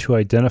children to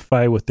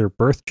identify with their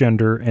birth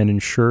gender and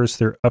ensures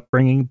their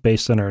upbringing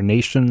based on our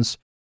nation's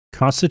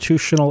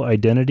constitutional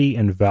identity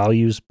and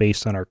values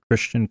based on our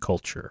Christian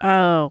culture.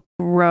 Oh,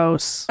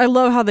 gross. I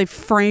love how they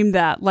frame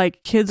that.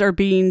 Like kids are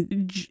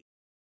being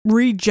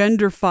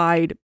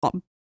regenderified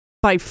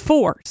by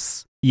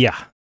force. Yeah.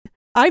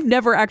 I've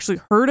never actually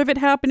heard of it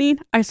happening.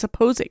 I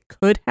suppose it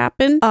could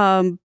happen.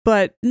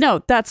 But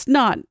no, that's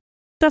not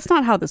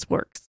how this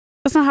works.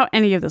 That's not how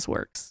any of this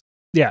works.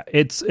 Yeah,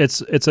 it's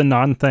a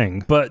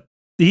non-thing. But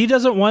he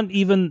doesn't want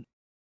even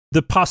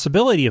the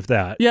possibility of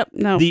that. Yep,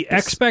 no. The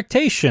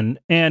expectation,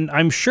 and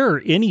I'm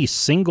sure any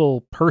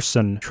single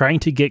person trying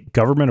to get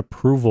government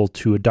approval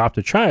to adopt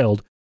a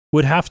child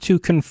would have to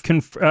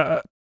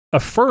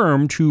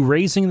affirm to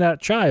raising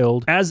that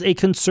child as a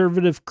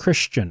conservative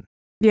Christian.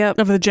 Yep,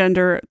 of the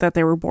gender that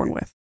they were born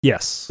with.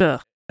 Yes.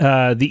 Ugh.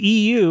 The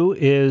EU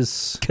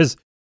is, because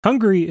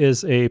Hungary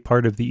is a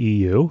part of the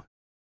EU,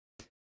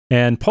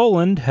 and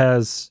Poland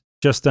has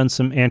just done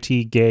some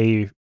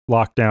anti-gay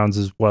lockdowns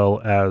as well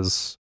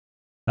as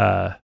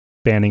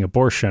banning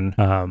abortion.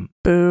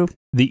 Boo.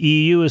 The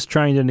EU is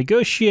trying to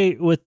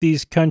negotiate with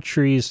these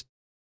countries.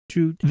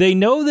 They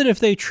know that if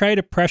they try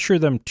to pressure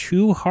them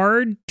too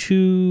hard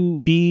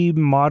to be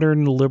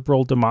modern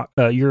liberal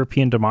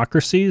European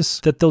democracies,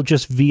 that they'll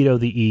just veto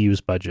the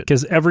EU's budget,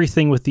 because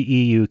everything with the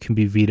EU can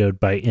be vetoed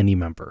by any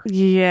member.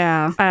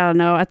 Yeah, I don't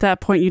know. At that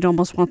point, you'd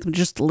almost want them to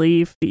just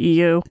leave the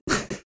EU.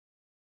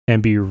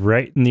 And be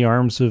right in the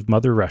arms of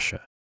Mother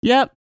Russia.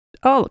 Yep.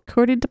 All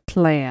according to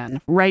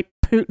plan. Right,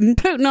 Putin?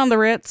 Putin on the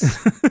Ritz.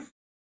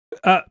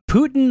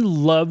 Putin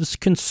loves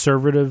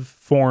conservative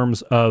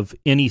forms of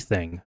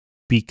anything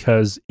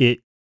because it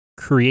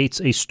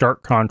creates a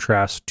stark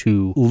contrast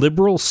to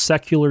liberal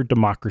secular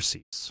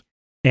democracies.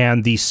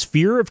 And the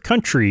sphere of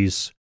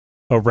countries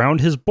around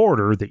his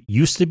border that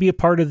used to be a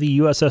part of the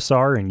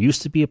USSR and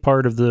used to be a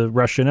part of the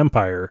Russian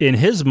Empire, in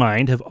his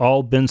mind, have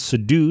all been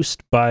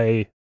seduced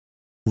by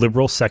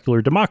liberal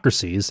secular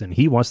democracies, and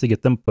he wants to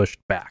get them pushed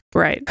back.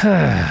 Right.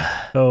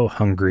 Oh,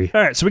 hungry.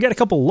 All right, so we got a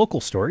couple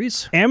local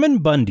stories. Ammon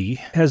Bundy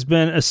has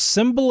been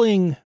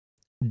assembling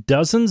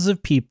dozens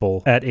of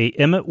people at a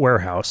Emmett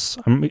warehouse.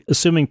 I'm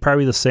assuming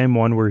probably the same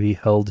one where he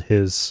held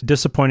his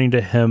disappointing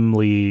to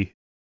himly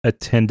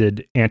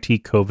attended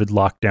anti-COVID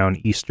lockdown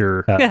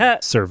Easter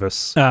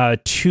service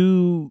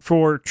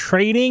for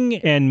training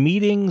and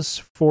meetings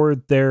for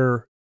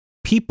their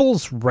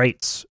People's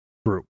Rights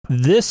group.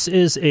 This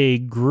is a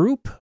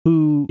group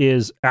who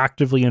is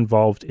actively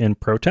involved in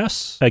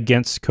protests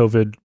against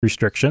COVID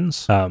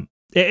restrictions.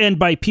 And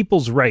by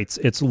people's rights,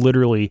 it's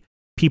literally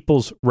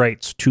people's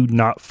rights to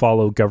not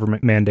follow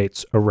government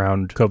mandates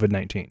around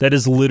COVID-19. That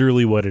is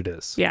literally what it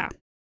is. Yeah.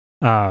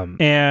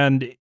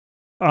 And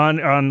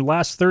on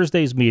last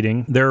Thursday's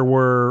meeting, there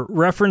were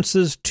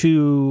references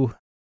to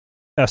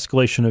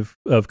escalation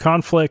of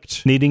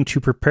conflict, needing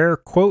to prepare,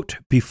 quote,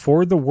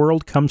 before the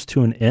world comes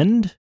to an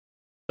end.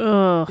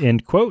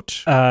 End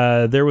quote.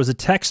 There was a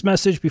text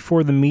message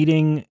before the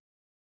meeting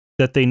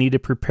that they need to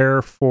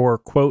prepare for,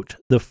 quote,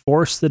 the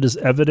force that is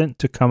evident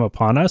to come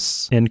upon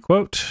us, end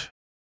quote.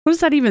 What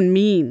does that even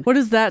mean? What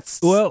is that?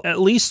 Well, at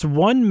least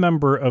one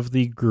member of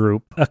the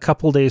group, a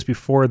couple days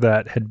before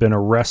that, had been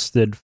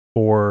arrested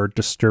for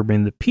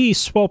disturbing the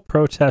peace while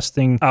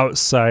protesting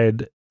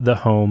outside the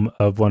home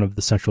of one of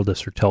the Central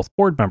District Health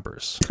Board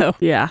members. Oh,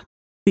 yeah.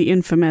 The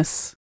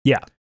infamous.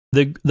 Yeah.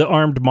 The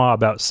armed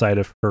mob outside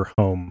of her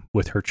home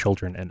with her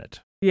children in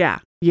it. Yeah.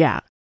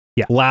 Yeah.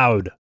 Yeah.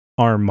 Loud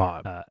armed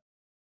mob.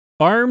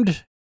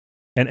 Armed,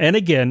 and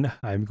again,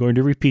 I'm going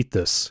to repeat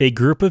this. A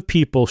group of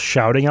people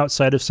shouting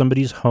outside of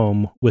somebody's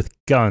home with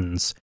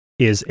guns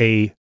is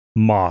a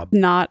mob.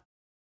 Not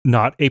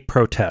a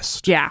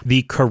protest. Yeah.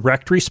 The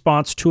correct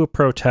response to a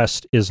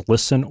protest is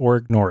listen or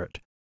ignore it.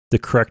 The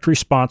correct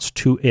response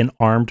to an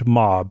armed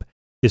mob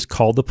is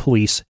call the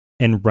police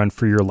and run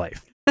for your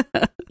life.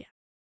 Yeah.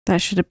 That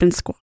should have been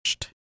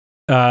squashed.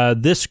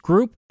 This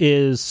group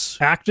is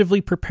actively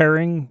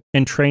preparing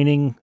and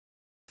training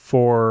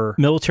for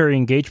military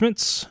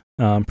engagements,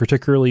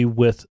 particularly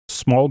with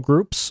small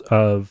groups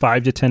of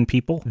 5 to 10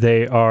 people.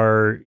 They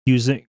are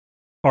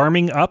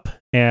arming up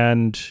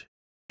and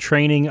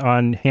training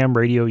on ham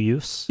radio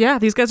use. Yeah,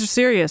 these guys are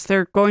serious.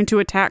 They're going to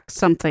attack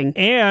something.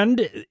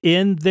 And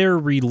in their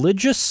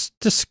religious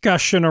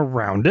discussion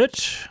around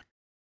it,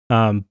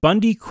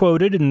 Bundy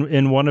quoted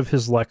in one of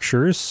his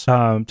lectures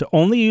to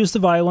only use the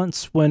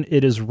violence when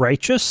it is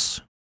righteous.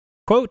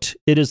 Quote,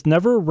 it is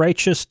never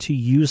righteous to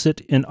use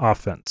it in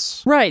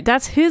offense. Right,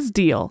 that's his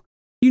deal.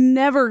 You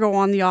never go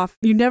on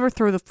you never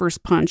throw the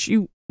first punch.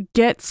 You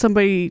get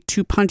somebody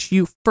to punch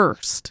you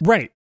first.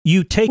 Right.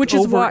 You take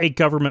over a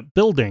government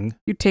building.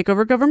 You take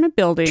over a government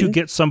building. To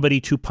get somebody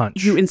to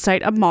punch. You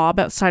incite a mob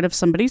outside of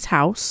somebody's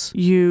house.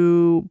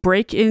 You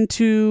break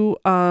into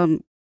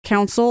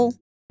council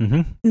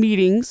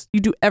meetings. You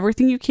do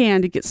everything you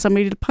can to get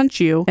somebody to punch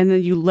you. And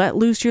then you let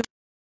loose your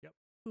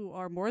who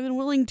are more than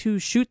willing to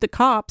shoot the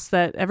cops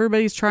that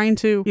everybody's trying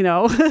to,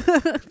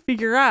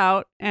 figure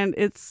out. And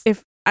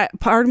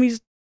part of me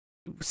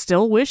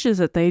still wishes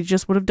that they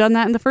just would have done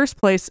that in the first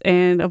place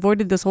and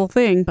avoided this whole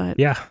thing. But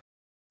yeah,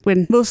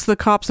 when most of the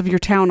cops of your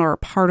town are a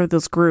part of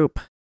this group,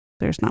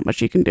 there's not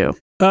much you can do.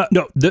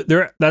 No,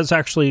 that's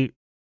actually,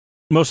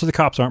 most of the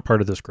cops aren't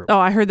part of this group. Oh,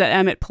 I heard that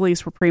Emmett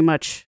police were pretty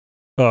much.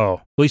 Oh,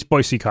 at least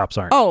Boise cops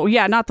aren't. Oh,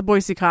 yeah, not the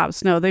Boise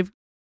cops. No, they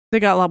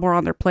got a lot more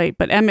on their plate.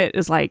 But Emmett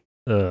is like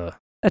A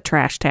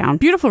trash town.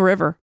 Beautiful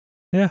river.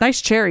 Yeah.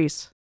 Nice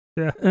cherries.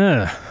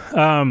 Yeah.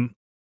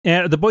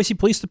 And the Boise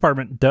Police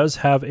Department does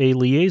have a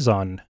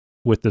liaison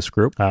with this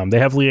group. They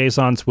have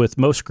liaisons with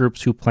most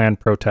groups who plan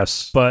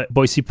protests, but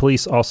Boise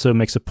Police also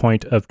makes a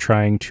point of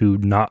trying to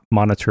not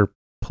monitor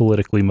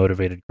politically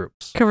motivated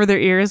groups. Cover their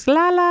ears.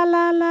 La, la,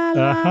 la, la,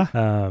 la.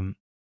 Uh-huh.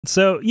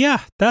 So,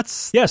 yeah,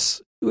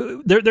 yes.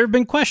 There have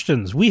been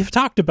questions. We have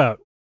talked about,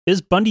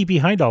 is Bundy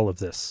behind all of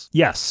this?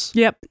 Yes.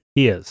 Yep.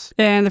 He is.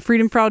 And the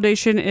Freedom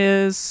Foundation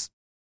is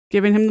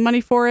giving him the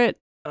money for it.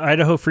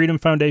 Idaho Freedom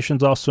Foundation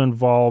is also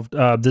involved.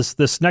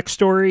 This next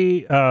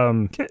story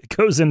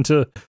goes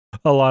into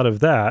a lot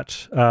of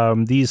that.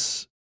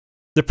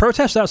 The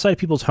protests outside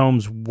people's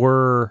homes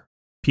were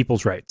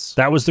people's rights.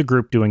 That was the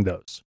group doing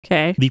those.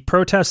 Okay. The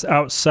protests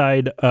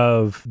outside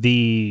of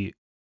the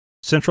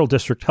Central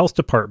District Health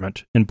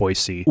Department in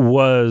Boise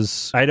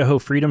was Idaho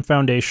Freedom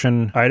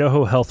Foundation,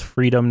 Idaho Health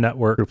Freedom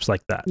Network, groups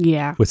like that.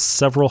 Yeah. With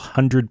several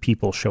hundred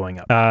people showing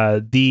up.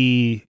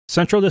 The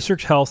Central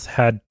District Health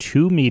had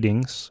 2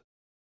 meetings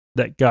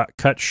that got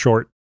cut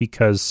short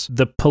because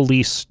the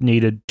police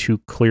needed to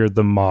clear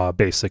the mob,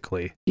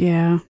 basically.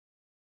 Yeah.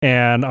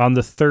 And on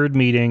the 3rd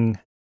meeting,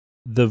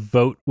 the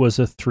vote was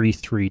a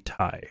 3-3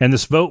 tie. And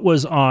this vote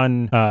was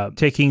on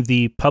taking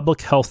the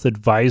public health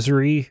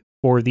advisory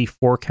for the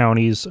 4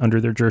 counties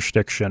under their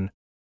jurisdiction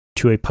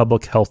to a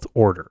public health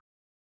order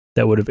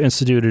that would have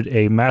instituted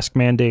a mask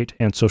mandate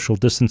and social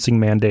distancing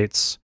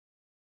mandates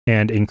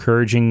and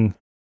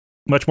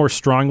much more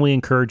strongly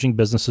encouraging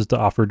businesses to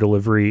offer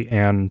delivery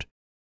and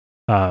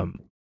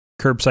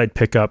curbside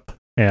pickup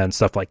and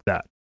stuff like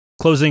that.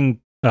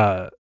 Closing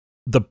the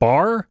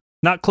bar,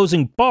 not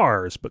closing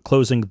bars, but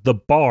closing the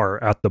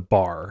bar at the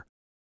bar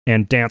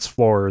and dance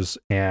floors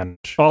and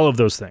all of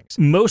those things.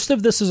 Most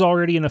of this is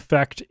already in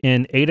effect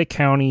in Ada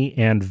County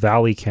and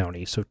Valley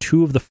County, so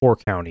 2 of the 4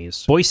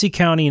 counties. Boise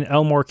County and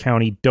Elmore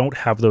County don't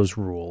have those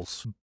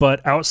rules,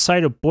 but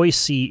outside of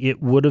Boise,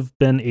 it would have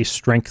been a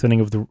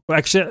strengthening of the...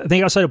 Actually, I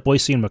think outside of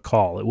Boise and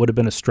McCall, it would have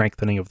been a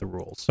strengthening of the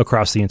rules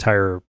across the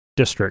entire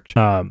district.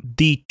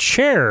 The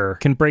chair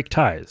can break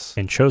ties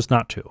and chose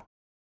not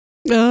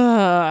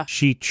to.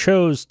 She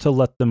chose to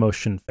let the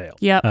motion fail.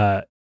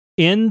 Yep.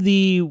 In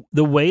the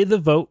way the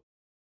vote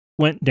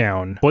went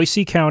down,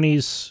 Boise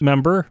County's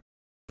member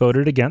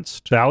voted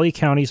against, Valley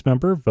County's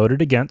member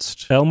voted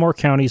against, Elmore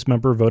County's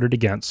member voted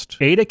against.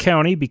 Ada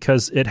County,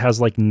 because it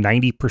has like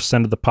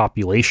 90% of the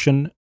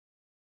population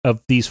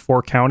of these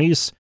 4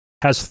 counties,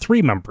 has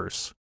 3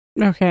 members.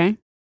 Okay.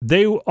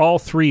 They all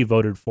 3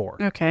 voted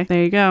for. Okay,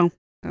 there you go.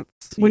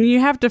 When you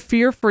have to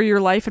fear for your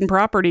life and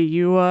property,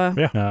 you...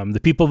 The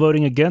people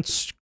voting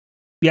against,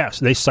 yes,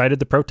 they cited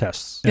the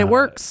protests. It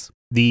works.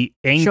 The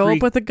angry... Show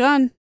up with a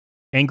gun.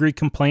 Angry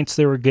complaints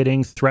they were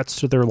getting, threats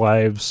to their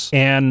lives,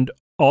 and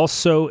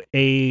also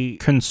a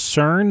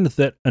concern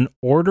that an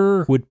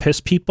order would piss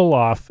people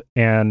off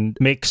and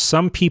make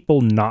some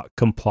people not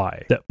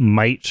comply that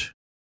might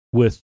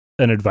with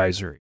an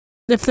advisory.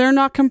 If they're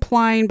not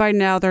complying by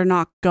now, they're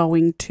not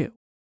going to.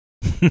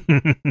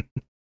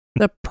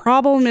 The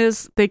problem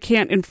is they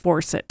can't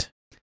enforce it.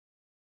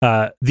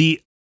 The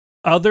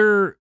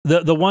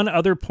one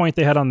other point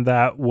they had on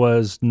that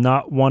was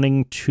not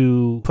wanting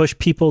to push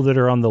people that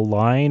are on the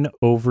line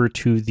over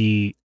to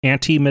the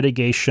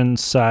anti-mitigation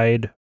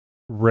side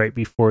right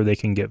before they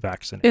can get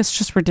vaccinated. It's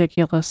just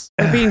ridiculous.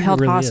 They're being held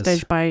really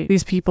hostage by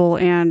these people,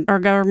 and our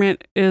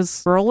government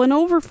is rolling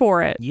over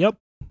for it. Yep.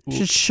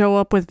 Should show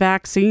up with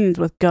vaccines,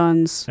 with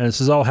guns. And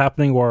this is all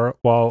happening while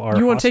our...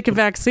 You want to take a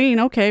vaccine?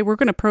 Okay, we're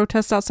going to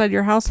protest outside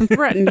your house and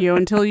threaten you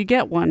until you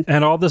get one.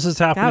 And all this is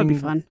happening that would be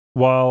fun.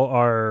 While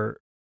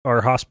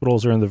our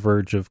hospitals are on the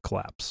verge of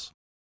collapse.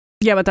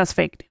 Yeah, but that's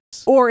fake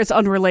news. Or it's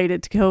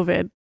unrelated to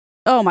COVID.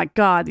 Oh my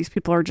God, these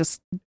people are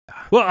just...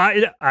 Well,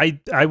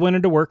 I went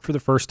into work for the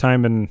first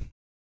time in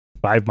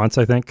 5 months,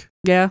 I think.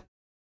 Yeah.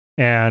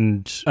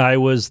 And I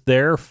was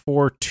there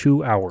for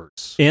 2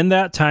 hours. In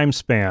that time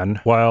span,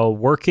 while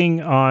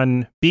working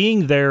on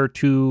being there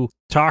to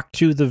talk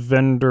to the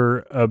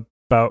vendor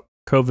about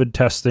COVID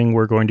testing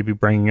we're going to be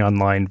bringing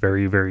online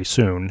very, very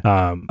soon,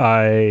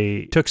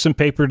 I took some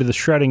paper to the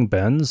shredding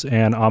bins,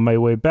 and on my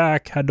way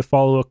back, had to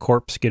follow a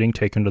corpse getting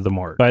taken to the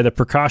morgue. By the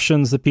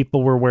precautions the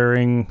people were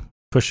wearing,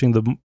 pushing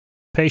the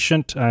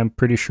patient, I'm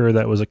pretty sure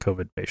that was a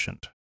COVID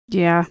patient.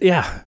 Yeah.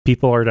 Yeah,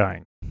 people are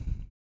dying.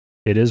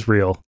 It is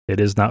real. It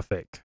is not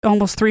fake.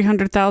 Almost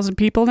 300,000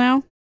 people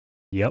now?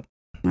 Yep.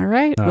 All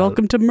right.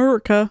 Welcome to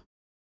America.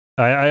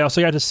 I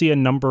also got to see a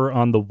number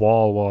on the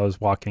wall while I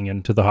was walking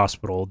into the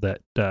hospital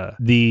that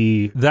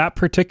that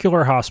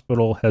particular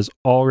hospital has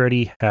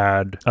already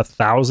had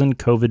 1,000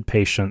 COVID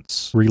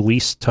patients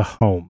released to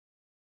home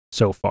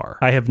so far.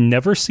 I have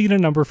never seen a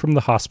number from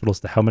the hospital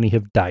as to how many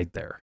have died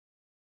there.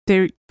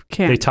 They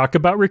can't. They talk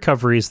about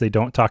recoveries. They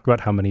don't talk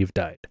about how many have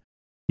died.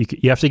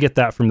 You have to get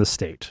that from the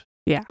state.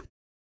 Yeah.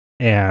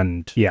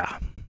 And yeah.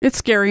 It's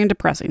scary and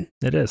depressing.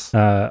 It is.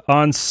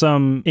 On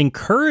some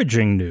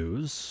encouraging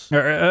news,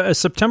 a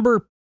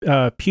September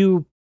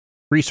Pew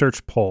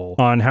Research poll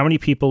on how many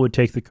people would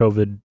take the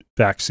COVID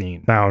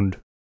vaccine found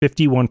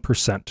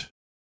 51%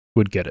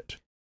 would get it.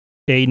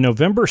 A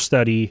November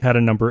study had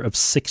a number of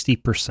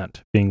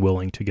 60% being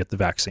willing to get the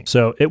vaccine.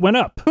 So it went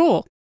up.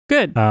 Cool.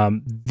 Good.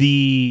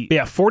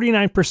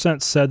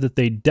 49% said that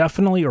they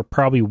definitely or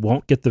probably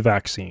won't get the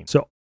vaccine.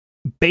 So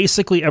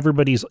basically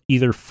everybody's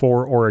either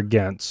for or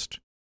against.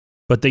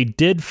 But they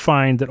did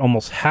find that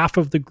almost half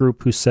of the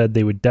group who said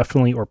they would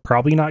definitely or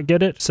probably not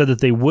get it said that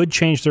they would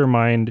change their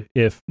mind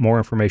if more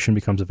information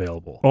becomes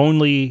available.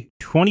 Only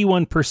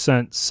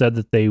 21% said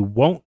that they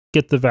won't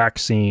get the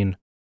vaccine,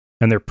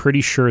 and they're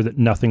pretty sure that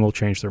nothing will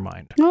change their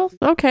mind. Well,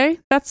 okay.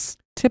 That's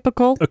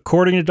typical.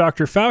 According to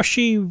Dr.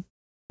 Fauci,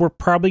 we're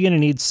probably going to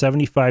need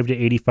 75 to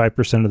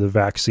 85%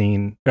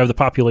 of the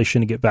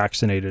population to get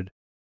vaccinated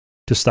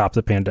to stop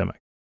the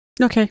pandemic.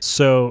 Okay.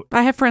 So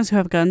I have friends who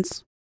have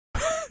guns.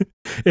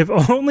 If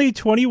only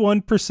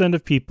 21%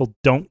 of people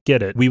don't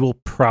get it, we will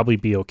probably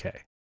be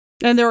okay.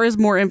 And there is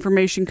more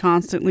information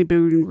constantly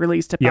being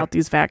released about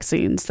these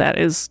vaccines that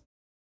is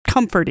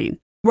comforting.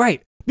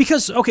 Right.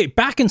 Because, okay,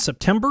 back in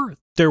September,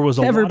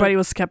 everybody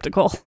was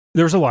skeptical.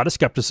 There was a lot of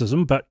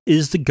skepticism, but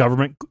is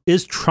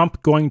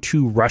Trump going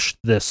to rush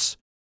this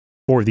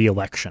for the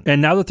election?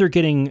 And now that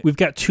we've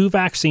got 2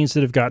 vaccines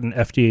that have gotten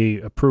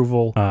FDA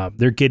approval.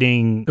 They're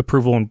getting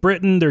approval in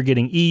Britain. They're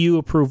getting EU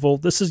approval.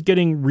 This is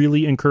getting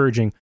really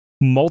encouraging.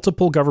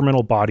 Multiple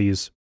governmental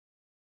bodies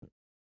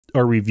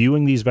are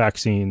reviewing these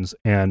vaccines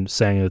and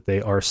saying that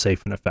they are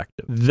safe and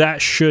effective.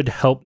 That should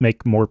help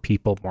make more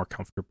people more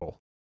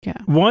comfortable. Yeah.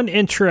 One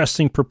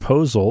interesting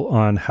proposal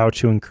on how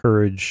to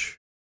encourage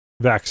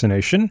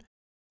vaccination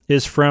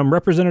is from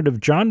Representative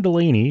John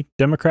Delaney,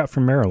 Democrat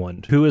from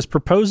Maryland, who is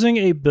proposing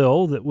a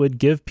bill that would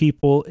give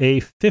people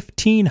a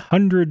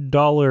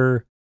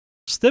 $1,500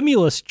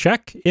 stimulus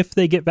check if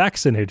they get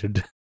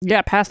vaccinated.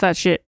 Yeah, pass that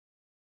shit.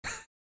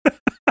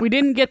 We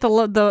didn't get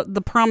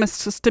the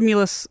promised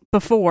stimulus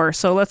before,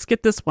 so let's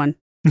get this one.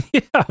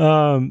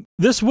 Yeah.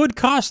 This would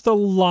cost a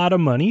lot of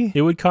money.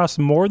 It would cost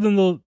more than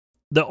the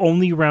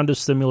only round of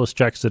stimulus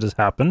checks that has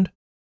happened.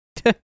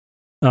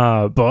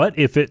 But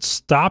if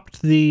it's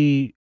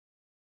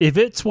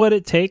what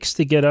it takes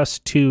to get us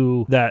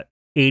to that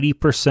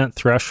 80%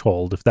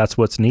 threshold, if that's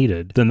what's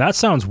needed, then that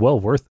sounds well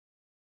worth it.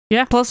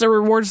 Yeah. Plus, it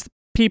rewards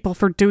people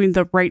for doing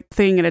the right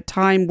thing at a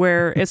time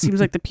where it seems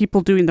like the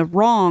people doing the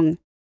wrong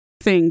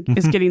thing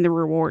is getting the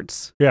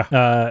rewards.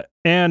 Yeah.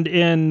 And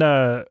in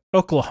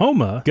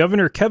Oklahoma,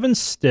 Governor Kevin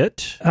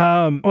Stitt,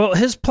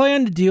 his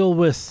plan to deal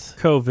with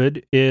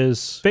COVID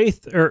is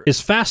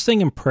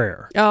fasting and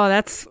prayer. Oh,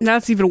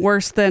 that's even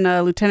worse than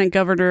Lieutenant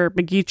Governor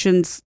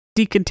McGeechan's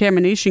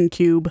decontamination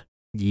cube.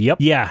 Yep.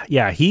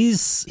 Yeah.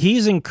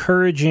 He's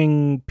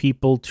encouraging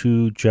people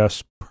to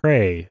just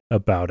pray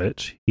about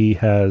it.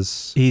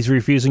 He's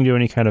refusing to do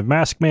any kind of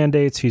mask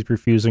mandates. He's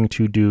refusing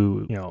to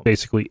do,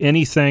 basically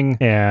anything.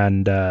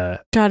 And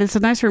God, it's a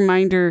nice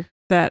reminder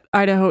that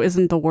Idaho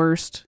isn't the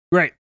worst.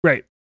 Right.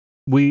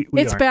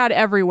 It's bad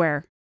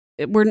everywhere.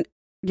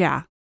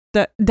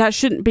 That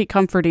shouldn't be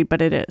comforting,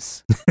 but it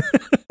is.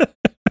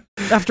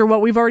 After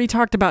what we've already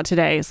talked about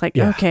today, it's like,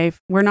 okay,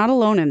 we're not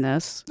alone in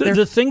this.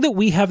 The thing that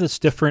we have that's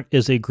different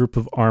is a group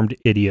of armed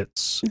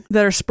idiots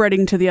that are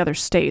spreading to the other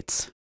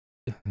states.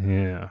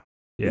 Yeah.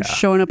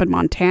 Showing up in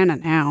Montana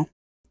now.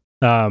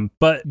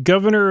 But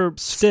Governor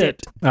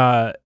Stitt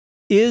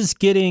is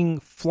getting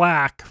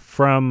flack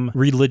from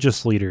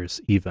religious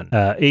leaders even.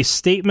 A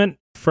statement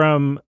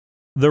from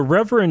the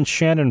Reverend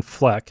Shannon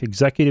Fleck,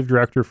 executive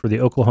director for the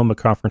Oklahoma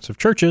Conference of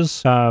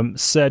Churches,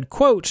 said,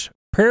 quote,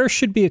 "Prayer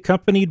should be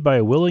accompanied by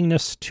a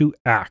willingness to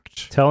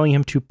act," telling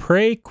him to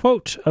pray,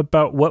 quote,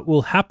 "about what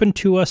will happen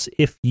to us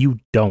if you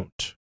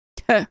don't."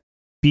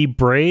 Be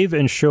brave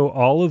and show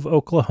all of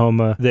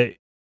Oklahoma that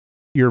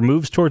your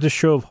moves towards a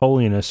show of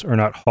holiness are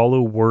not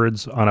hollow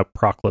words on a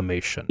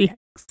proclamation.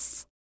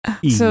 Yes.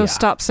 So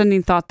stop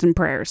sending thoughts and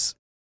prayers.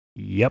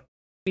 Yep.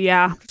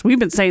 Yeah, we've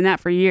been saying that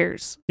for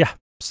years. Yeah.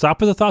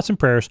 Stop with the thoughts and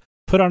prayers.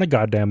 Put on a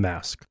goddamn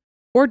mask.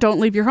 Or don't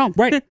leave your home.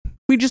 Right.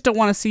 We just don't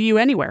want to see you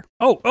anywhere.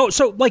 Oh,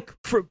 so like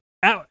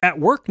at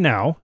work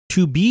now,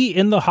 to be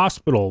in the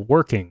hospital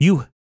working,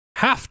 you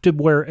have to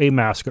wear a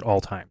mask at all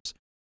times.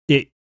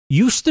 It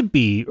used to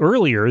be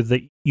earlier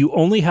that you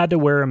only had to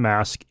wear a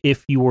mask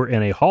if you were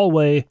in a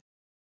hallway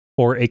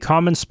or a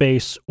common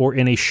space or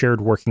in a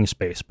shared working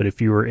space. But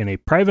if you were in a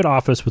private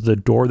office with a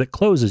door that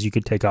closes, you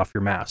could take off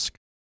your mask.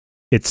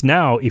 It's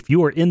now, if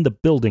you are in the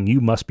building,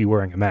 you must be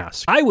wearing a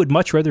mask. I would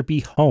much rather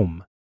be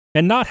home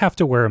and not have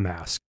to wear a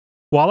mask.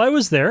 While I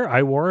was there,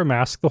 I wore a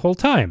mask the whole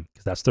time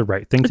because that's the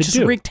right thing to do. It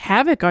just wreaked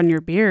havoc on your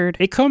beard.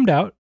 It combed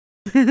out.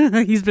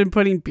 He's been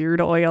putting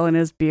beard oil in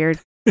his beard.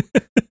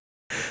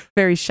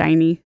 Very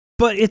shiny.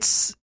 But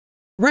it's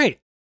right.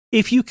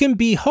 If you can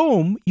be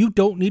home, you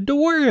don't need to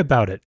worry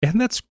about it.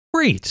 And that's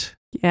great.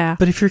 Yeah.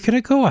 But if you're going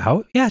to go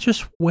out,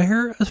 just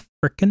wear a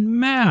freaking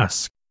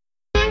mask.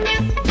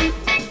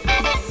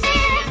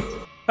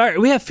 All right,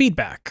 we have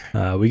feedback.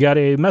 We got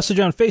a message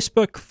on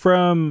Facebook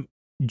from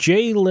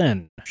Jay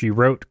Lynn. She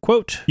wrote,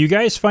 quote, "You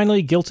guys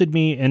finally guilted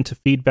me into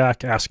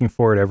feedback asking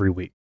for it every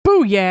week."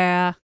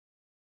 Booyah.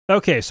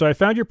 Okay, so I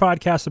found your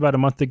podcast about a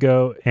month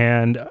ago,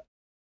 and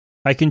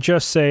I can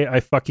just say I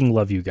fucking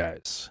love you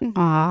guys.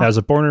 Aww. As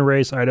a born and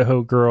raised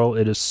Idaho girl,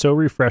 it is so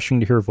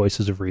refreshing to hear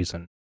voices of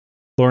reason.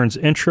 Lauren's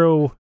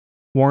intro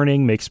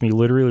warning makes me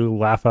literally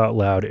laugh out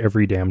loud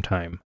every damn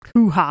time.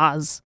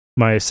 Hoo-has.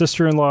 My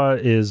sister-in-law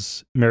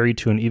is married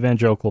to an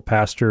evangelical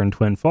pastor in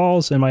Twin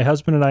Falls, and my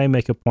husband and I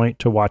make a point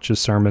to watch his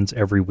sermons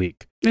every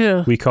week.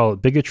 Ew. We call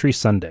it Bigotry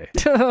Sunday.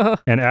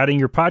 And adding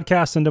your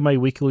podcast into my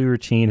weekly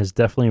routine has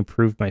definitely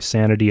improved my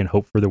sanity and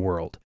hope for the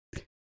world.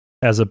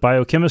 As a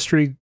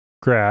biochemistry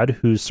grad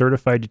who's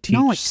certified to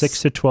teach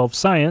 6 to 12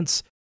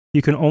 science,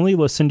 you can only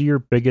listen to your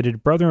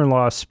bigoted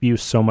brother-in-law spew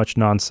so much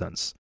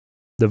nonsense.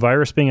 The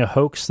virus being a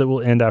hoax that will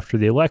end after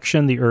the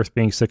election, the earth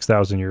being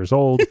 6,000 years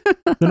old,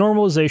 the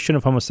normalization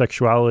of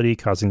homosexuality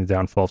causing the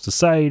downfall of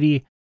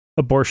society,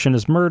 abortion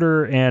is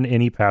murder, and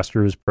any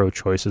pastor who's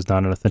pro-choice is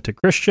not an authentic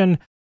Christian.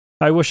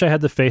 I wish I had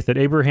the faith that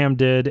Abraham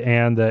did,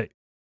 and that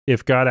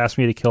if God asked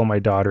me to kill my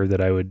daughter, that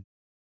I would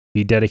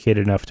be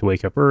dedicated enough to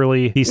wake up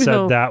early. He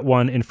said that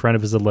one in front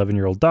of his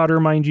 11-year-old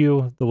daughter, mind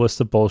you. The list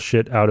of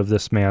bullshit out of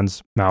this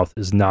man's mouth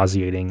is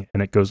nauseating,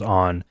 and it goes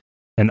on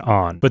and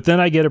on. But then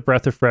I get a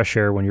breath of fresh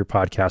air when your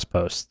podcast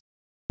posts.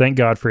 Thank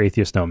God for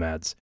atheist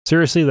nomads.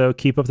 Seriously, though,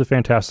 keep up the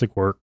fantastic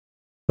work.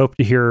 Hope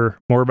to hear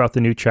more about the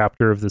new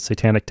chapter of the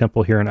Satanic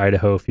Temple here in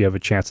Idaho if you have a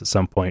chance at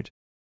some point.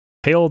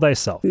 Hail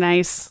thyself.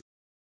 Nice.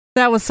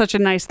 That was such a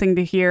nice thing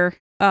to hear.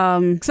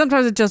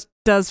 Sometimes it just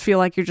does feel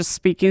like you're just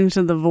speaking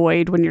to the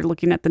void when you're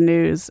looking at the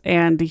news,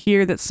 and to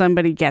hear that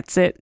somebody gets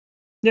it.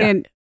 Yeah.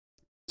 And,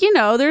 you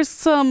know, there's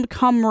some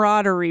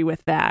camaraderie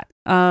with that.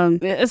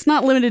 It's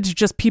not limited to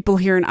just people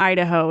here in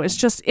Idaho. It's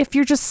just if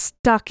you're just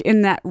stuck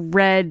in that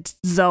red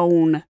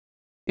zone,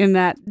 in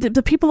that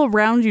the people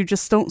around you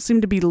just don't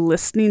seem to be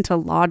listening to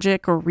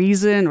logic or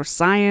reason or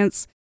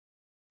science,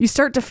 you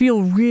start to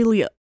feel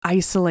really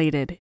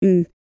isolated.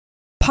 And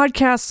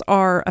podcasts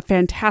are a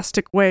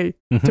fantastic way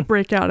to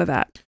break out of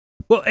that.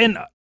 Well, and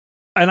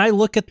I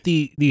look at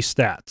these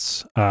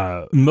stats.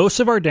 Most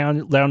of our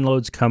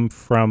downloads come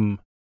from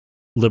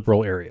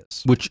liberal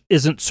areas, which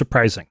isn't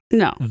surprising.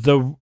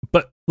 No.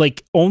 But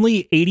like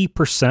only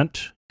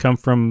 80% come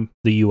from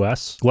the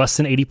US. Less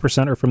than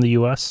 80% are from the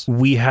US.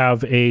 We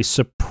have a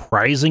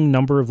surprising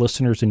number of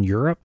listeners in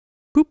Europe.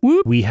 Whoop,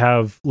 whoop. We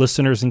have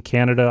listeners in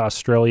Canada,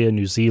 Australia,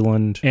 New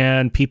Zealand,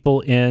 and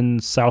people in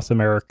South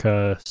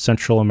America,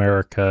 Central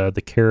America,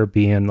 the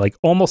Caribbean, like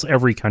almost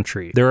every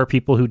country. There are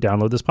people who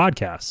download this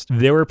podcast.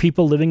 There are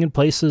people living in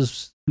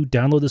places who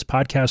download this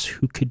podcast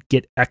who could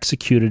get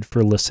executed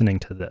for listening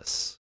to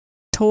this.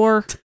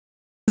 Tor.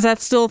 Is that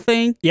still a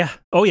thing? Yeah.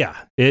 Oh, yeah.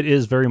 It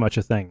is very much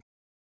a thing.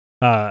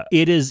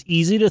 It is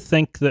easy to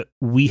think that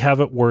we have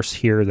it worse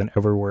here than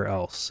everywhere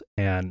else.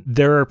 And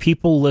there are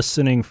people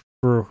listening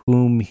for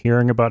whom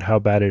hearing about how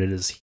bad it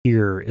is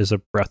here is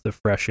a breath of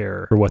fresh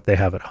air for what they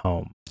have at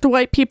home. The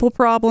white people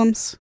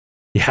problems.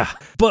 Yeah.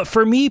 But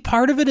for me,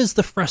 part of it is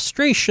the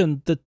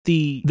frustration that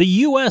the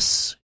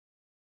U.S.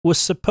 was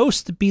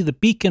supposed to be the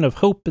beacon of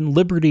hope and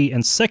liberty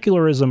and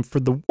secularism for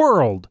the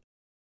world.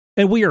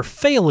 And we are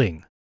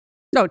failing.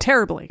 No,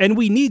 terribly. And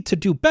we need to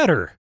do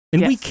better.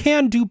 And we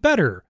can do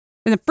better.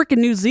 And the freaking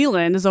New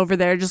Zealand is over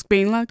there just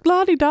being like,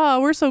 la-di-da,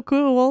 we're so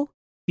cool.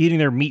 Eating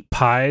their meat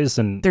pies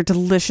and... their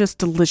delicious,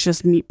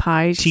 delicious meat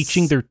pies.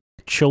 Teaching their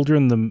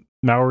children the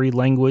Maori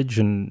language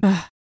and...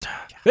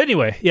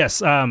 Anyway,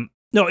 yes. No,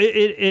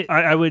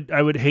 I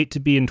would hate to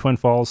be in Twin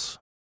Falls.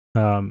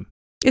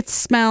 It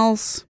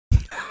smells.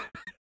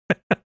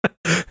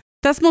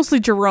 That's mostly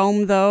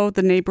Jerome, though,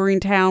 the neighboring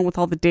town with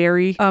all the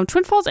dairy.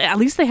 Twin Falls, at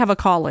least they have a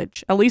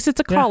college. At least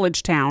it's a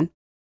college town.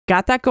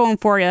 Got that going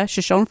for you.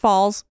 Shoshone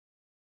Falls,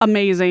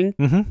 amazing.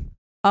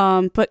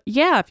 Mm-hmm. But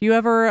yeah, if you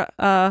ever,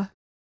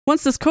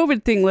 once this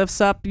COVID thing lifts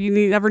up,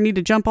 you ever need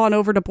to jump on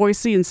over to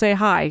Boise and say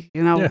hi.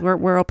 You know,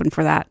 we're open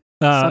for that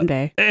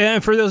someday.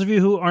 And for those of you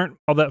who aren't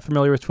all that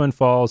familiar with Twin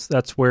Falls,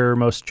 that's where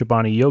most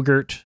Chobani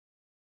yogurt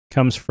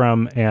comes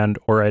from and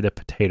Ore-Ida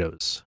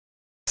potatoes.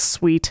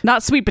 Sweet.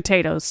 Not sweet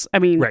potatoes. I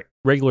mean... right.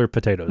 Regular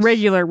potatoes.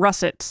 Regular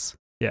russets.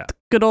 Yeah.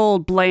 Good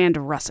old bland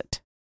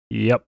russet.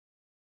 Yep.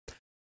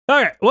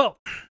 All right. Well,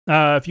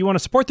 if you want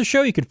to support the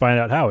show, you can find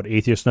out how at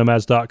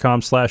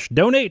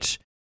atheistnomads.com/donate.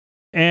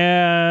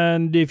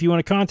 And if you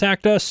want to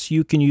contact us,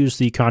 you can use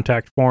the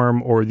contact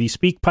form or the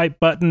SpeakPipe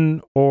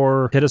button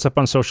or hit us up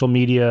on social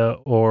media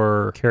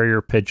or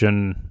carrier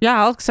pigeon.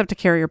 Yeah, I'll accept a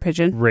carrier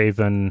pigeon.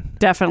 Raven.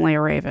 Definitely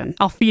a raven.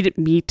 I'll feed it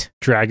meat.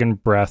 Dragon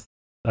breath.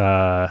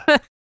 We've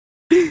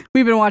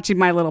been watching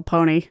My Little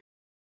Pony.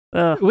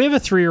 We have a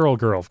 3-year-old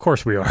girl. Of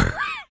course we are.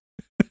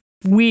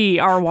 We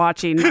are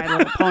watching My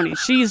Little Pony.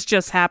 She's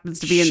just happens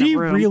to be in the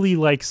room. She really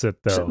likes it,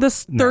 though.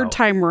 This third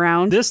time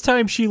around. This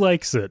time she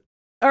likes it.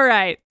 All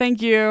right.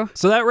 Thank you.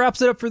 So that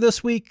wraps it up for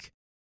this week.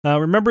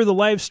 Remember the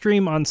live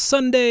stream on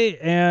Sunday.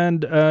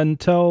 And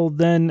until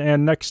then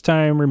and next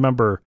time,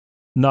 remember,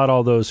 not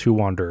all those who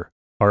wander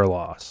are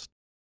lost.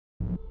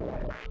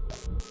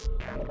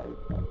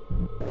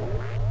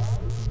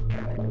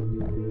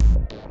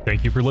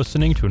 Thank you for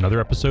listening to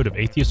another episode of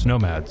Atheist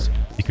Nomads.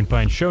 You can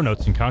find show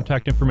notes and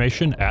contact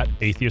information at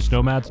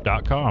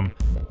atheistnomads.com.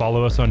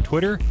 Follow us on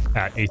Twitter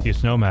at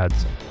Atheist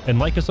Nomads, and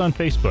like us on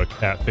Facebook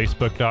at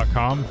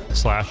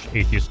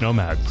facebook.com/Atheist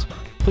Nomads.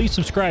 Please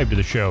subscribe to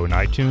the show in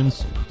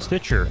iTunes,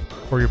 Stitcher,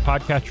 or your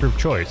podcatcher of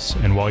choice,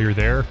 and while you're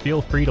there,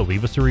 feel free to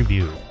leave us a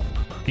review.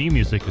 Theme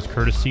music is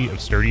courtesy of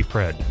Sturdy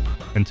Fred.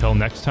 Until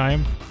next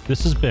time,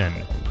 this has been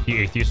the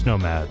Atheist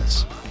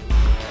Nomads.